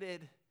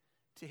submitted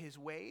to His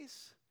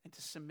ways and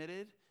to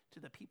submitted to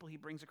the people He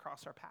brings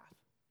across our path.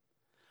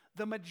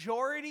 The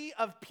majority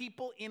of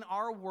people in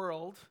our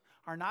world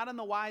are not in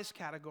the wise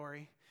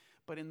category,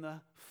 but in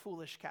the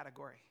foolish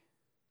category.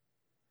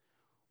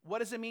 What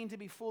does it mean to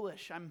be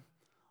foolish? I'm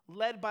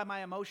led by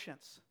my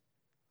emotions.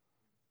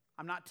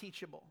 I'm not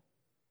teachable.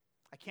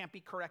 I can't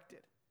be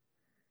corrected.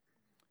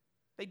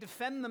 They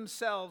defend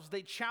themselves.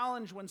 They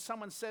challenge when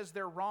someone says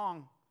they're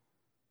wrong.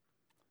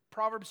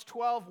 Proverbs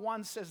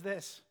 12:1 says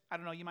this. I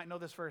don't know, you might know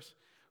this verse.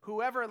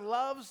 Whoever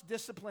loves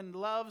discipline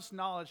loves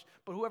knowledge,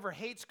 but whoever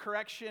hates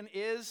correction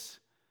is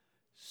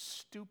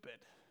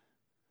stupid.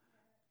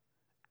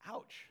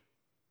 Ouch.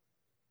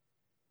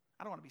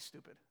 I don't want to be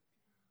stupid.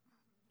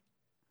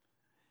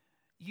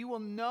 You will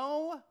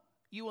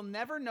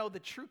never know the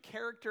true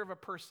character of a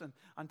person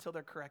until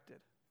they're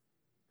corrected.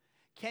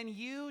 Can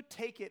you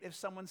take it if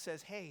someone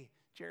says, "Hey,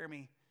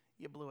 Jeremy,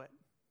 you blew it"?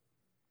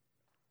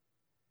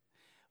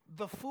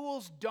 The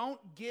fools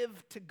don't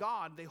give to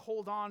God. They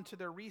hold on to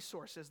their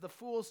resources. The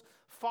fools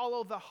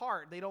follow the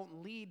heart. They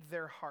don't lead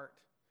their heart.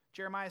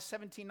 Jeremiah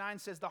 17:9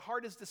 says, "The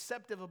heart is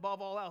deceptive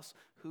above all else.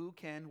 Who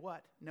can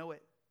what? Know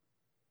it."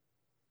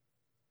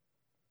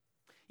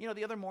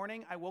 The other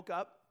morning I woke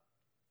up.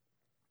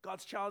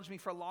 God's challenged me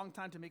for a long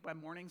time to make my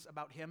mornings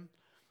about Him,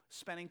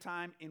 spending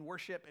time in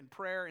worship and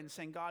prayer and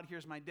saying, "God,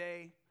 here's my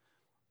day."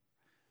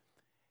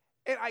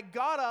 And I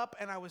got up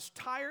and I was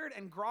tired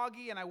and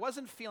groggy and I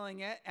wasn't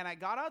feeling it. And I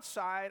got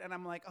outside and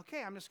I'm like,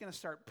 okay, I'm just going to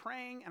start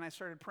praying. And I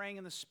started praying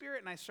in the Spirit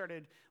and I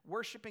started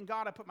worshiping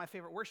God. I put my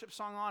favorite worship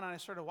song on and I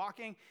started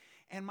walking.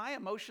 And my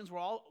emotions were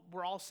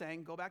all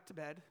saying, "Go back to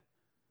bed.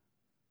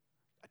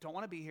 I don't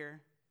want to be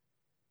here."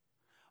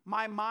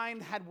 My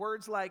mind had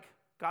words like,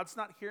 "God's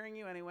not hearing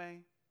you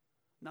anyway.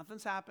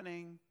 Nothing's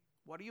happening.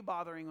 What are you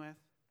bothering with?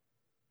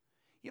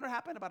 You know what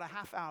happened? About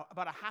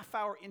a half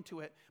hour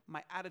into it,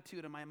 my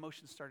attitude and my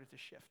emotions started to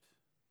shift.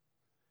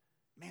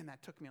 Man,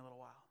 that took me a little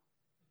while.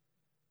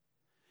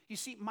 You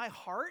see, my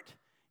heart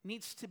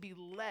needs to be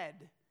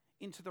led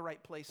into the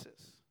right places.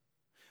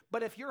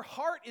 But if your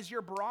heart is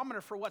your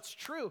barometer for what's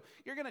true,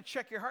 you're going to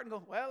check your heart and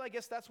go, well, I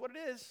guess that's what it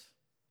is.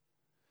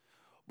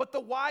 But the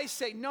wise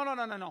say,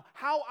 no.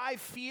 How I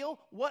feel,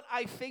 what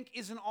I think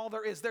isn't all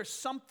there is. There's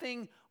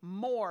something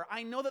more.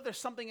 I know that there's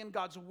something in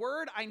God's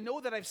word. I know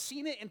that I've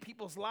seen it in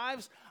people's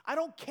lives. I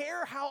don't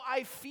care how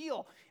I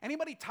feel.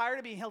 Anybody tired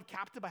of being held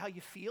captive by how you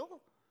feel?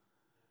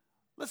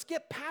 Let's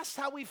get past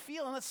how we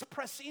feel and let's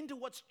press into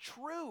what's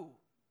true.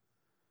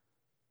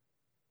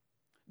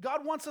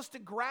 God wants us to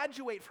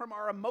graduate from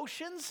our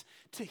emotions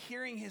to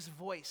hearing his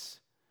voice.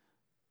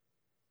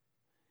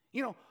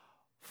 You know,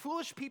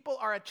 foolish people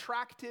are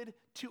attracted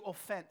to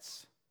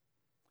offense.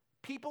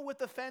 People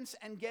with offense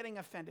and getting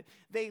offended.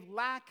 They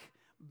lack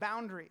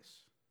boundaries.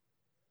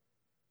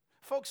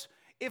 Folks,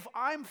 if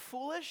I'm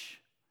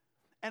foolish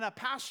and a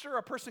pastor or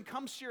a person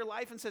comes to your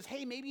life and says,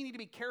 hey, maybe you need to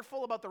be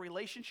careful about the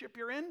relationship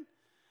you're in,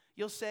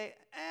 you'll say,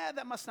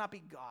 that must not be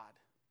God.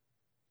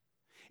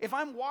 If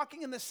I'm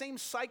walking in the same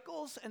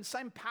cycles and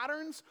same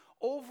patterns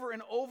over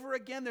and over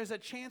again, there's a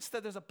chance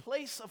that there's a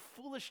place of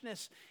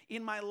foolishness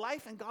in my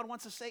life, and God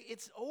wants to say,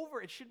 it's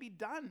over, it should be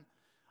done.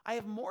 I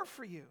have more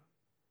for you.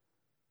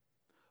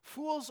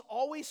 Fools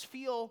always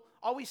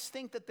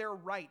think that they're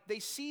right. They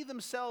see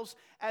themselves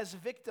as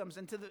victims.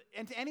 And to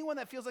anyone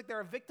that feels like they're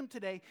a victim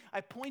today,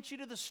 I point you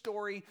to the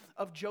story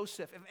of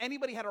Joseph. If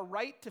anybody had a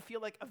right to feel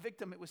like a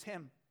victim, it was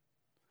him.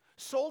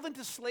 Sold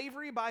into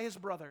slavery by his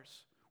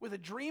brothers, with a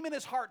dream in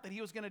his heart that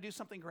he was going to do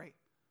something great.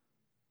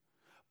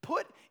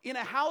 Put in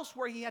a house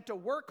where he had to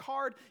work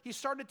hard, he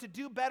started to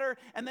do better,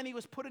 and then he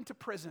was put into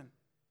prison.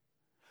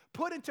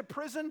 Put into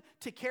prison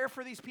to care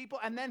for these people,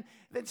 and then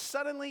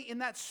suddenly in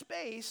that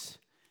space,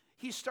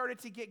 he started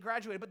to get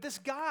graduated. But this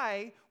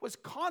guy was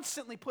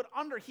constantly put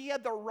under. He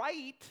had the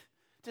right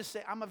to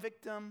say, I'm a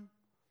victim.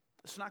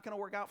 It's not going to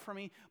work out for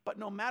me. But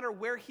no matter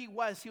where he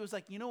was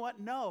like, you know what?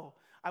 No,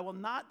 I will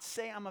not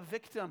say I'm a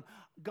victim.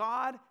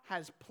 God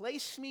has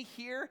placed me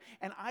here,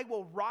 and I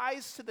will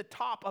rise to the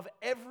top of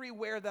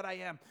everywhere that I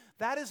am.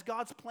 That is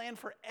God's plan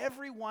for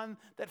everyone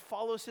that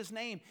follows his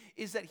name,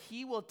 is that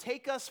he will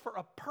take us for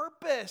a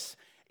purpose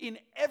in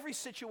every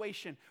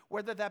situation,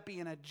 whether that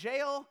be in a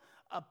jail,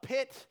 a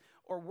pit,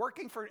 or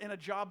working in a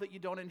job that you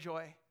don't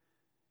enjoy.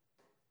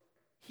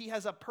 He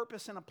has a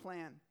purpose and a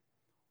plan.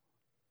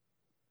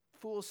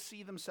 Fools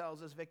see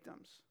themselves as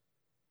victims.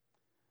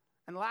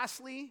 And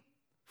lastly,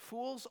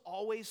 fools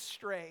always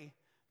stray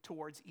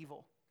towards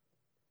evil.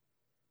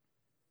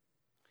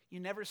 You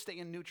never stay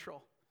in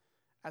neutral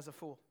as a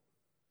fool.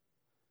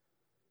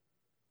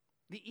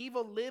 The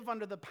evil live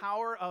under the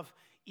power of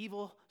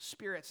evil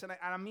spirits. And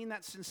I mean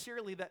that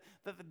sincerely, that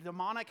the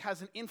demonic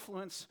has an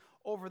influence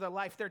over their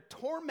life. They're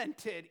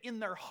tormented in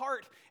their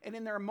heart and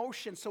in their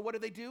emotions. So what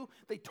do?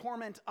 They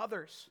torment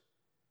others.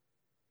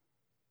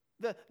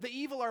 The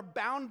evil are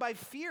bound by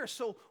fear.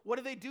 So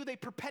what do? They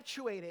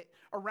perpetuate it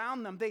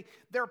around them.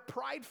 They're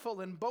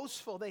prideful and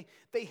boastful. They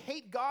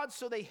hate God,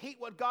 so they hate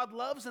what God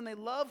loves, and they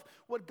love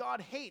what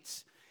God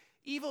hates.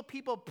 Evil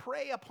people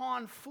prey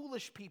upon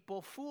foolish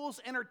people. Fools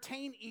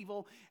entertain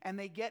evil, and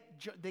they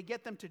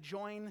get them to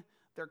join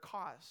their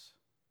cause.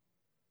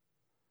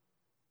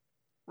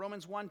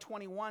 Romans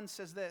 1:21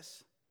 says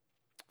this,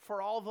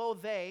 for although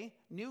they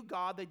knew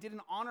God, they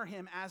didn't honor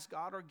him as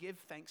God or give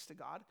thanks to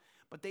God,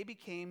 but they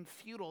became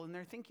futile in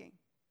their thinking,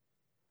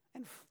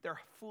 and their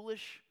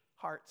foolish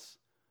hearts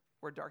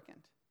were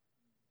darkened.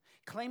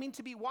 Claiming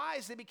to be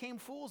wise, they became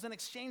fools and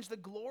exchanged the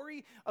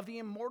glory of the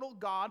immortal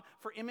God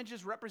for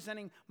images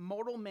representing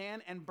mortal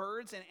man and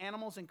birds and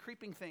animals and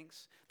creeping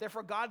things.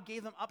 Therefore, God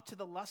gave them up to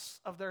the lusts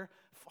of their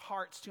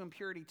hearts, to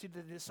impurity, to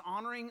the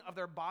dishonoring of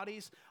their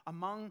bodies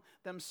among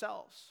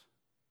themselves.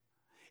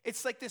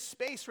 It's like this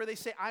space where they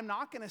say, I'm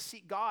not going to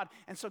seek God.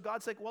 And so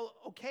God's like, well,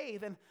 okay,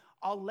 then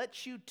I'll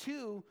let you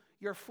to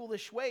your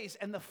foolish ways.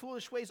 And the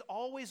foolish ways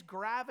always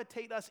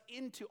gravitate us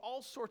into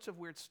all sorts of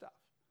weird stuff.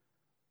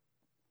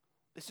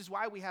 This is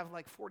why we have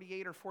like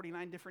 48 or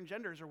 49 different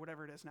genders or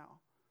whatever it is now.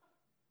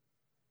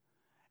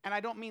 And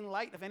I don't mean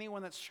light of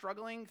anyone that's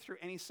struggling through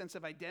any sense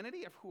of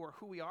identity of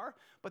who we are,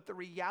 but the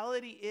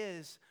reality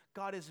is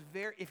God is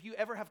if you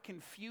ever have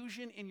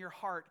confusion in your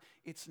heart,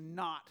 it's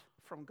not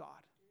from God.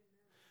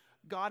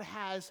 God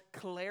has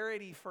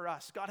clarity for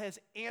us. God has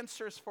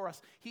answers for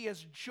us. He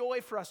has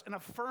joy for us and a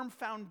firm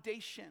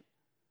foundation.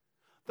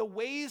 The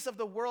ways of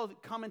the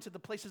world come into the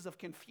places of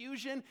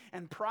confusion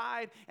and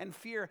pride and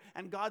fear.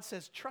 And God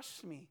says,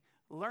 trust me,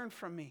 learn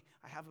from me.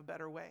 I have a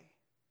better way.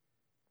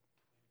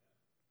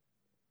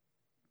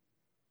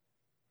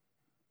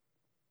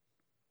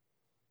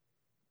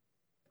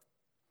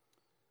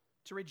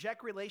 To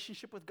reject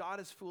relationship with God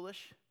is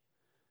foolish.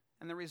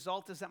 And the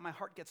result is that my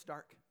heart gets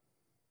dark.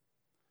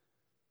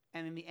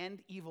 And in the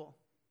end, evil.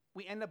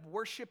 We end up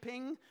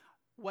worshiping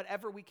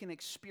whatever we can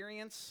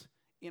experience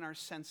in our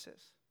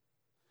senses.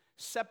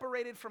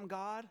 Separated from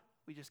God,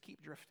 we just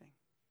keep drifting.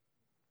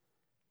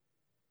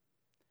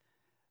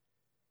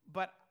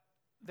 But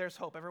there's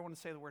hope. Everyone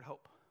say the word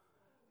hope.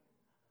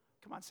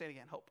 Come on, say it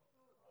again, hope.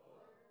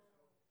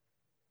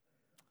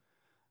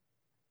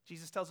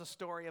 Jesus tells a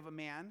story of a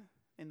man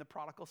in the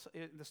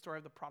story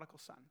of the prodigal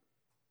son.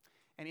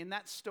 And in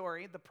that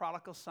story, the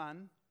prodigal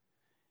son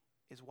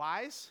is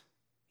wise,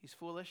 he's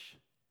foolish,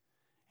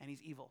 and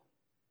he's evil.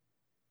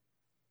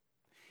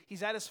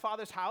 He's at his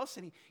father's house,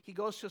 and he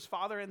goes to his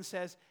father and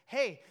says,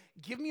 hey,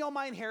 give me all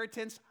my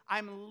inheritance,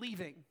 I'm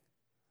leaving.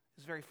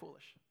 It's very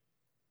foolish.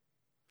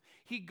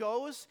 He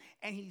goes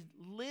and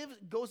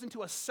goes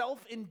into a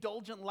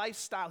self-indulgent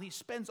lifestyle. He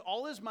spends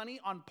all his money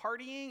on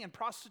partying and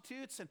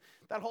prostitutes and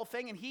that whole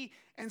thing, and he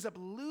ends up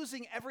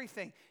losing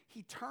everything.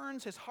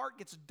 His heart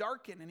gets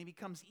darkened, and he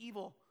becomes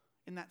evil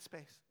in that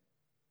space.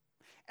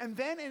 And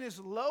then in his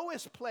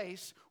lowest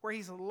place, where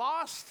he's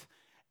lost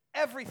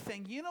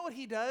everything, you know what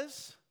he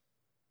does?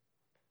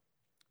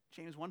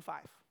 James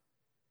 1:5.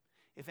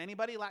 If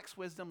anybody lacks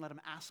wisdom, let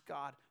him ask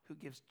God, who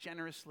gives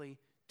generously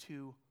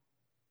to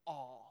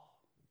all.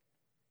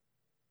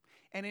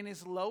 And in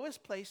his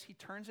lowest place, he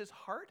turns his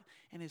heart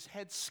and his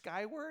head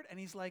skyward, and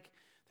he's like,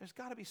 there's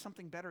got to be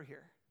something better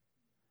here.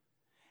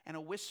 And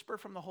a whisper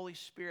from the Holy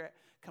Spirit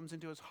comes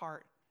into his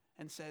heart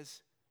and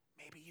says,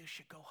 maybe you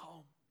should go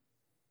home.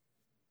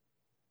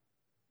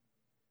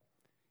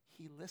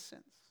 He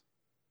listens.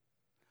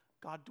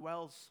 God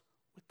dwells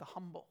with the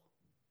humble,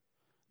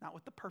 not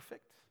with the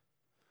perfect,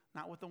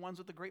 not with the ones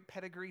with the great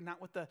pedigree,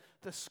 not with the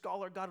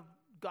scholar.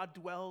 God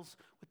dwells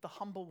with the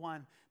humble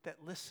one that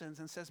listens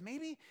and says,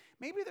 maybe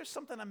there's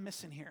something I'm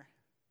missing here.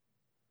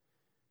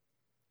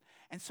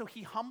 And so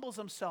he humbles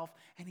himself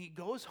and he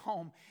goes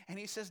home and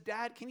he says,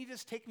 Dad, can you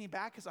just take me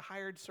back as a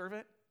hired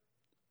servant?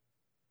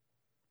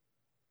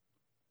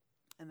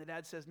 And the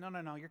dad says,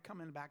 no, you're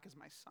coming back as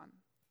my son.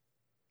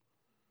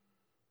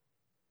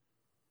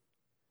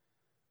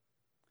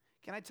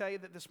 Can I tell you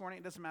that this morning,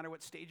 it doesn't matter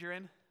what stage you're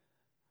in.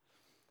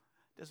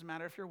 It doesn't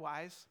matter if you're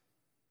wise.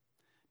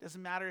 It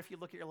doesn't matter if you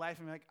look at your life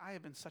and be like, I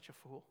have been such a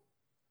fool.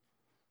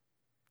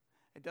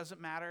 It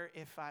doesn't matter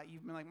if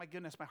you've been like, my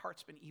goodness, my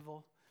heart's been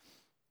evil.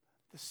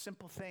 The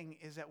simple thing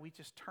is that we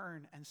just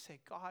turn and say,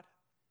 God,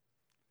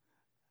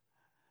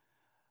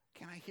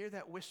 can I hear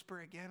that whisper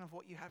again of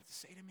what you have to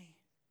say to me?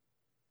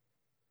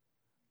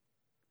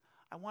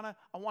 I want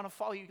to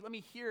follow you. Let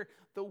me hear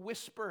the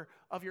whisper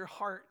of your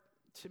heart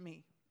to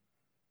me.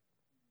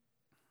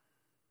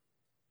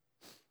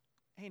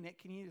 Hey, Nick,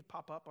 can you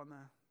pop up on the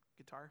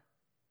guitar?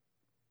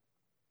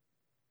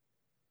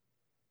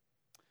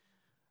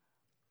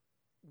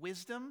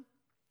 Wisdom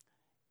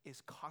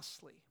is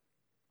costly,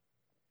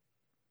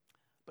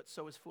 but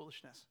so is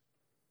foolishness.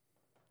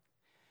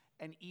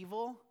 And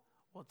evil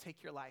will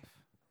take your life.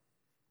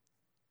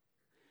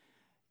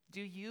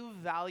 Do you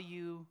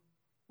value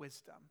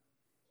wisdom?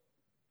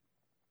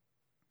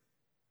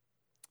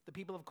 The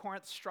people of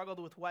Corinth struggled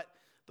with what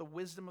the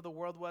wisdom of the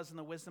world was and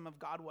the wisdom of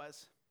God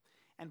was.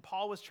 And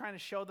Paul was trying to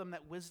show them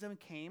that wisdom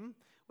came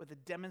with a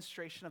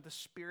demonstration of the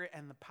Spirit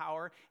and the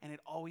power, and it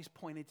always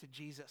pointed to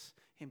Jesus,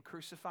 him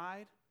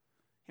crucified,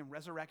 him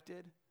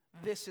resurrected.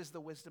 This is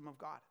the wisdom of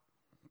God.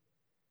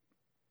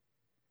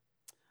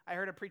 I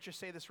heard a preacher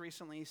say this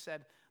recently. He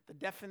said, the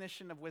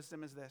definition of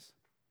wisdom is this: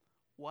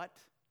 what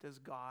does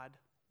God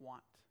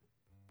want?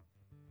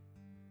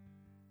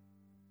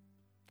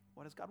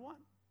 What does God want?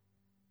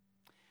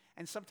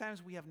 And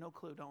sometimes we have no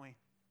clue, don't we?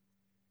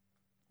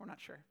 We're not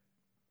sure.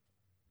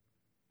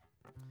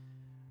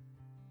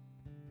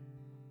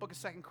 Book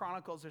of 2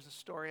 Chronicles, there's a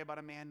story about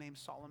a man named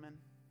Solomon.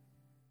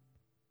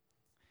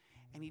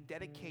 And he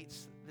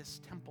dedicates this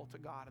temple to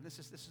God. And this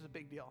is a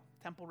big deal.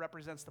 Temple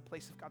represents the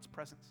place of God's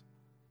presence.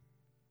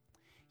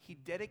 He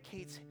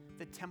dedicates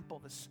the temple,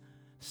 this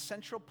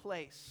central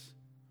place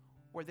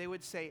where they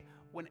would say,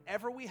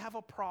 whenever we have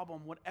a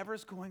problem,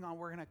 whatever's going on,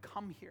 we're going to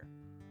come here.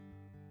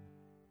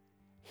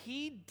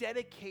 He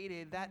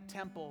dedicated that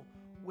temple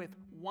with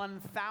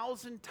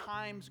 1,000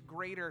 times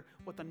greater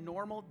what the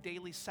normal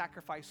daily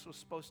sacrifice was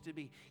supposed to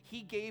be.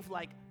 He gave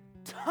like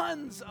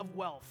tons of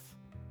wealth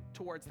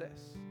towards this.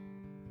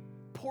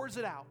 Pours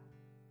it out.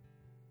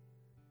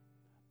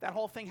 That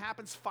whole thing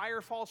happens.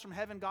 Fire falls from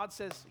heaven. God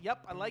says,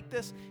 yep, I like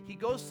this. He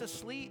goes to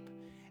sleep.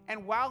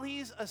 And while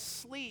he's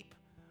asleep,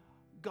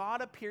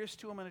 God appears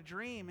to him in a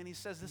dream. And he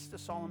says this to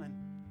Solomon.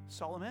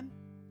 Solomon,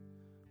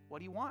 what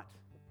do you want?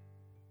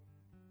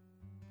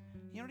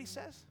 You know what he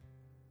says?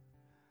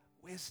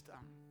 Wisdom.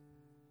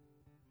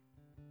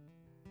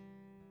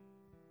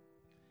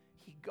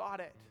 He got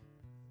it.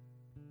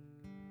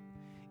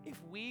 If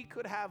we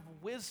could have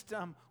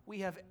wisdom, we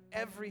have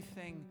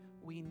everything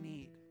we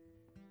need.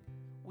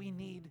 We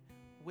need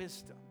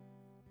wisdom.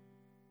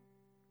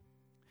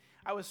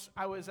 As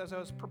I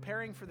was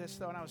preparing for this,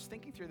 though, and I was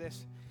thinking through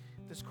this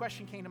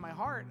question came to my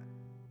heart.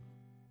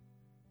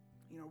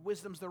 You know,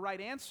 wisdom's the right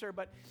answer,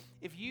 but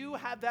if you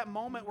had that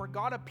moment where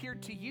God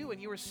appeared to you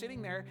and you were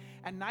sitting there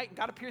at night and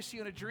God appears to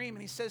you in a dream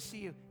and he says to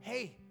you,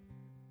 hey,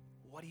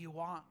 what do you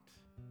want?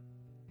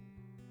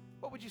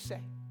 What would you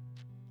say?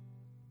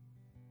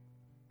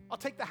 I'll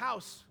take the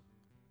house.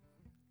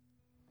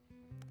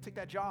 I'll take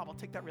that job. I'll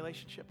take that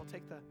relationship. I'll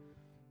take the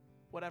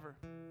whatever.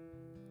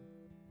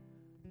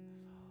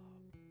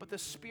 But the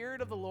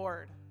Spirit of the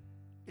Lord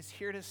is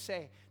here to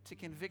say, to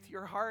convict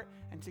your heart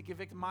and to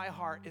convict my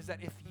heart, is that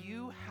if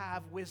you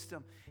have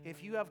wisdom,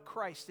 if you have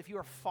Christ, if you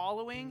are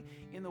following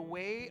in the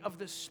way of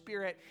the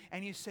Spirit,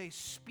 and you say,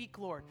 speak,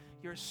 Lord,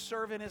 your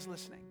servant is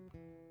listening,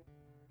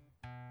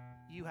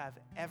 you have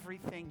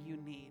everything you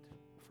need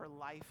for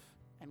life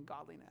and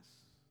godliness.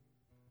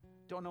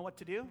 Don't know what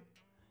to do?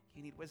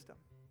 You need wisdom.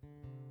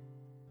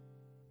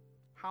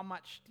 How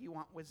much do you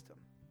want wisdom?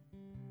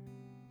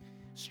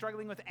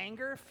 Struggling with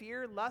anger,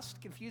 fear,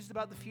 lust, confused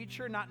about the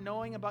future, not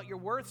knowing about your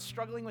worth,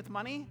 struggling with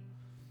money?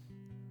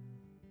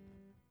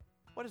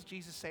 What does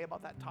Jesus say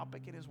about that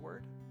topic in his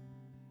word?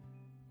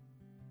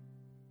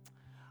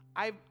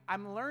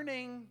 I'm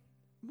learning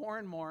more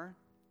and more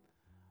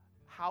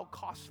how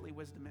costly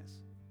wisdom is.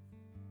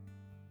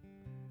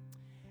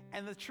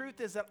 And the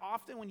truth is that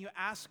often when you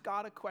ask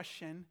God a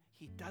question,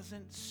 he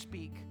doesn't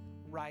speak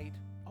right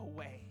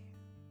away.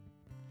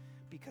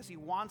 Because he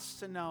wants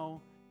to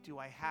know, do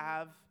I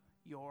have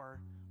your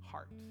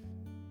heart?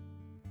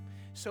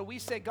 So we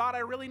say, God, I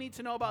really need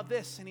to know about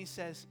this. And he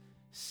says,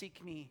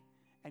 seek me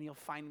and you'll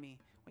find me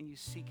when you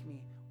seek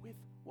me with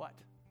what?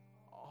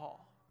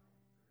 All.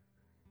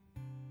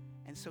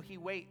 And so he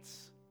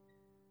waits.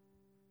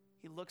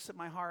 He looks at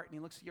my heart and he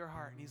looks at your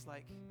heart and he's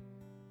like,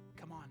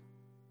 come on.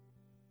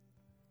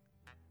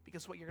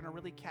 Because what you're going to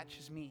really catch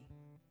is me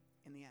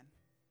in the end.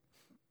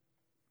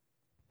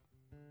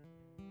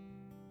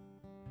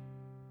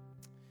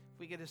 If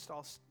we could just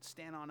all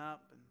stand on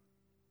up.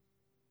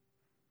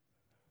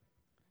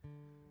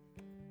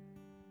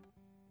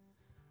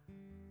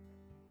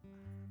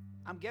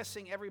 I'm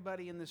guessing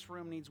everybody in this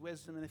room needs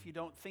wisdom, and if you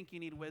don't think you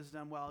need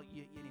wisdom, well,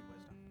 you need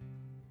wisdom.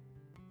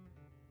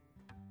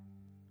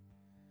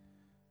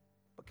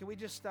 But can we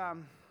just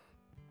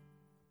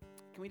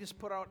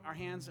put out our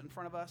hands in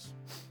front of us?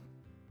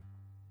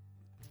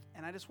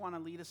 And I just want to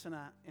lead us in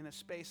a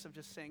space of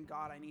just saying,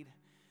 God, I need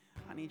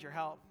your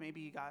help.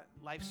 Maybe you got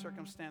life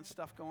circumstance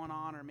stuff going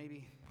on, or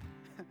maybe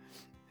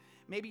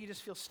maybe you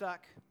just feel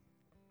stuck.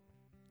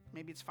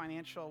 Maybe it's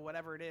financial,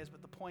 whatever it is.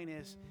 But the point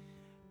is,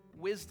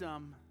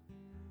 wisdom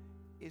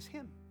is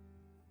him.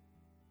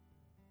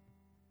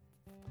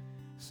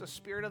 So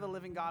Spirit of the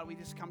living God, we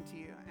just come to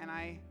you. And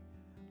I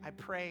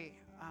pray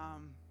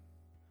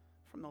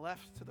from the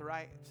left to the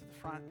right, to the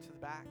front, to the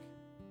back.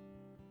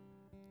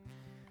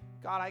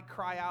 God, I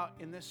cry out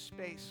in this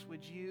space,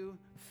 would you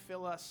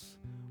fill us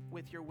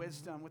with your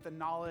wisdom, with the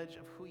knowledge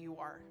of who you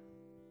are?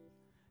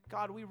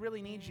 God, we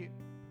really need you.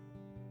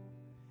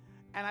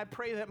 And I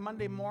pray that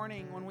Monday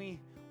morning when we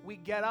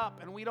get up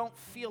and we don't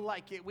feel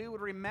like it, we would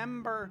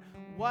remember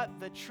what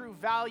the true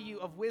value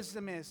of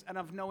wisdom is and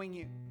of knowing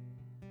you.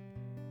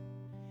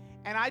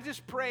 And I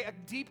just pray a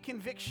deep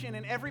conviction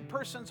in every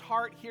person's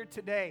heart here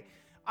today.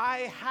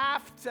 I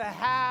have to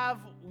have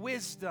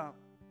wisdom.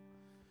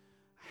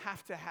 I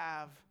have to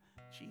have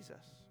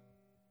Jesus.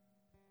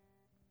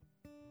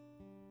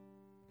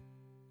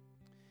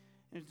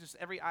 And just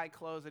every eye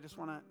closed, I just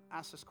want to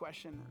ask this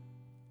question.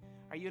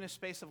 Are you in a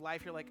space of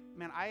life, you're like,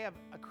 man, I have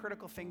a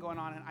critical thing going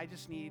on and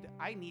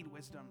I need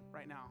wisdom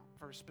right now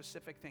for a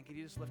specific thing. Can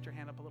you just lift your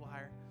hand up a little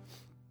higher?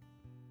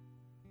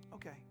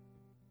 Okay.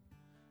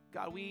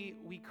 God,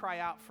 we cry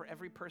out for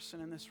every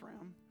person in this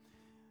room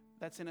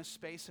that's in a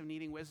space of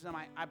needing wisdom.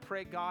 I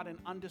pray, God, an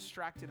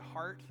undistracted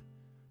heart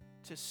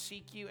to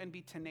seek you and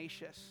be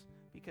tenacious,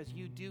 because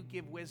you do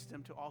give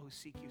wisdom to all who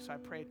seek you. So I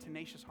pray a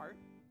tenacious heart.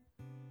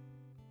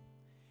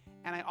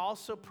 And I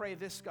also pray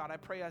this, God. I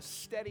pray a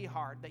steady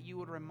heart that you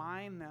would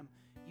remind them,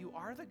 you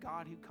are the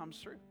God who comes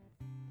through.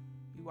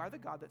 You are the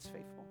God that's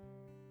faithful.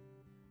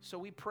 So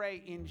we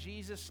pray in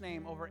Jesus'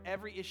 name over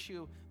every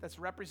issue that's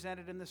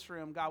represented in this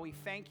room. God, we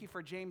thank you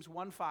for James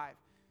 1:5.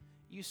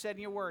 You said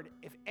in your word,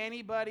 if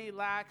anybody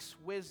lacks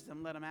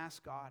wisdom, let him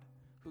ask God,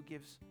 who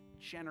gives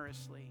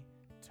generously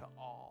to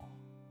all.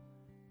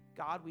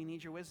 God, we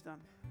need your wisdom.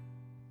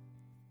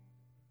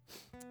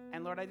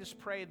 And Lord, I just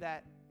pray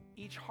that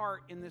each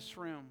heart in this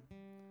room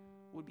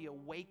would be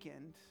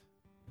awakened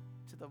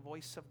to the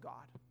voice of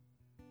God.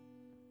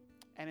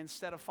 And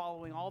instead of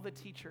following all the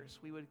teachers,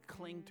 we would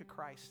cling to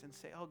Christ and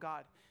say, oh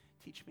God,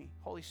 teach me.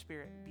 Holy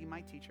Spirit, be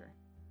my teacher.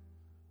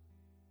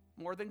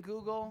 More than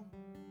Google,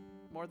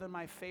 more than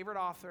my favorite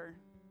author,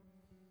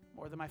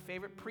 more than my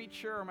favorite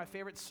preacher or my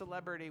favorite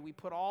celebrity, we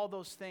put all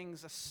those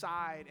things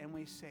aside and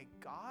we say,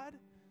 God,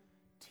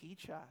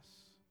 teach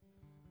us.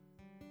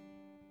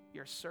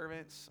 Your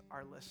servants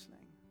are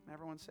listening. And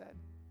everyone said,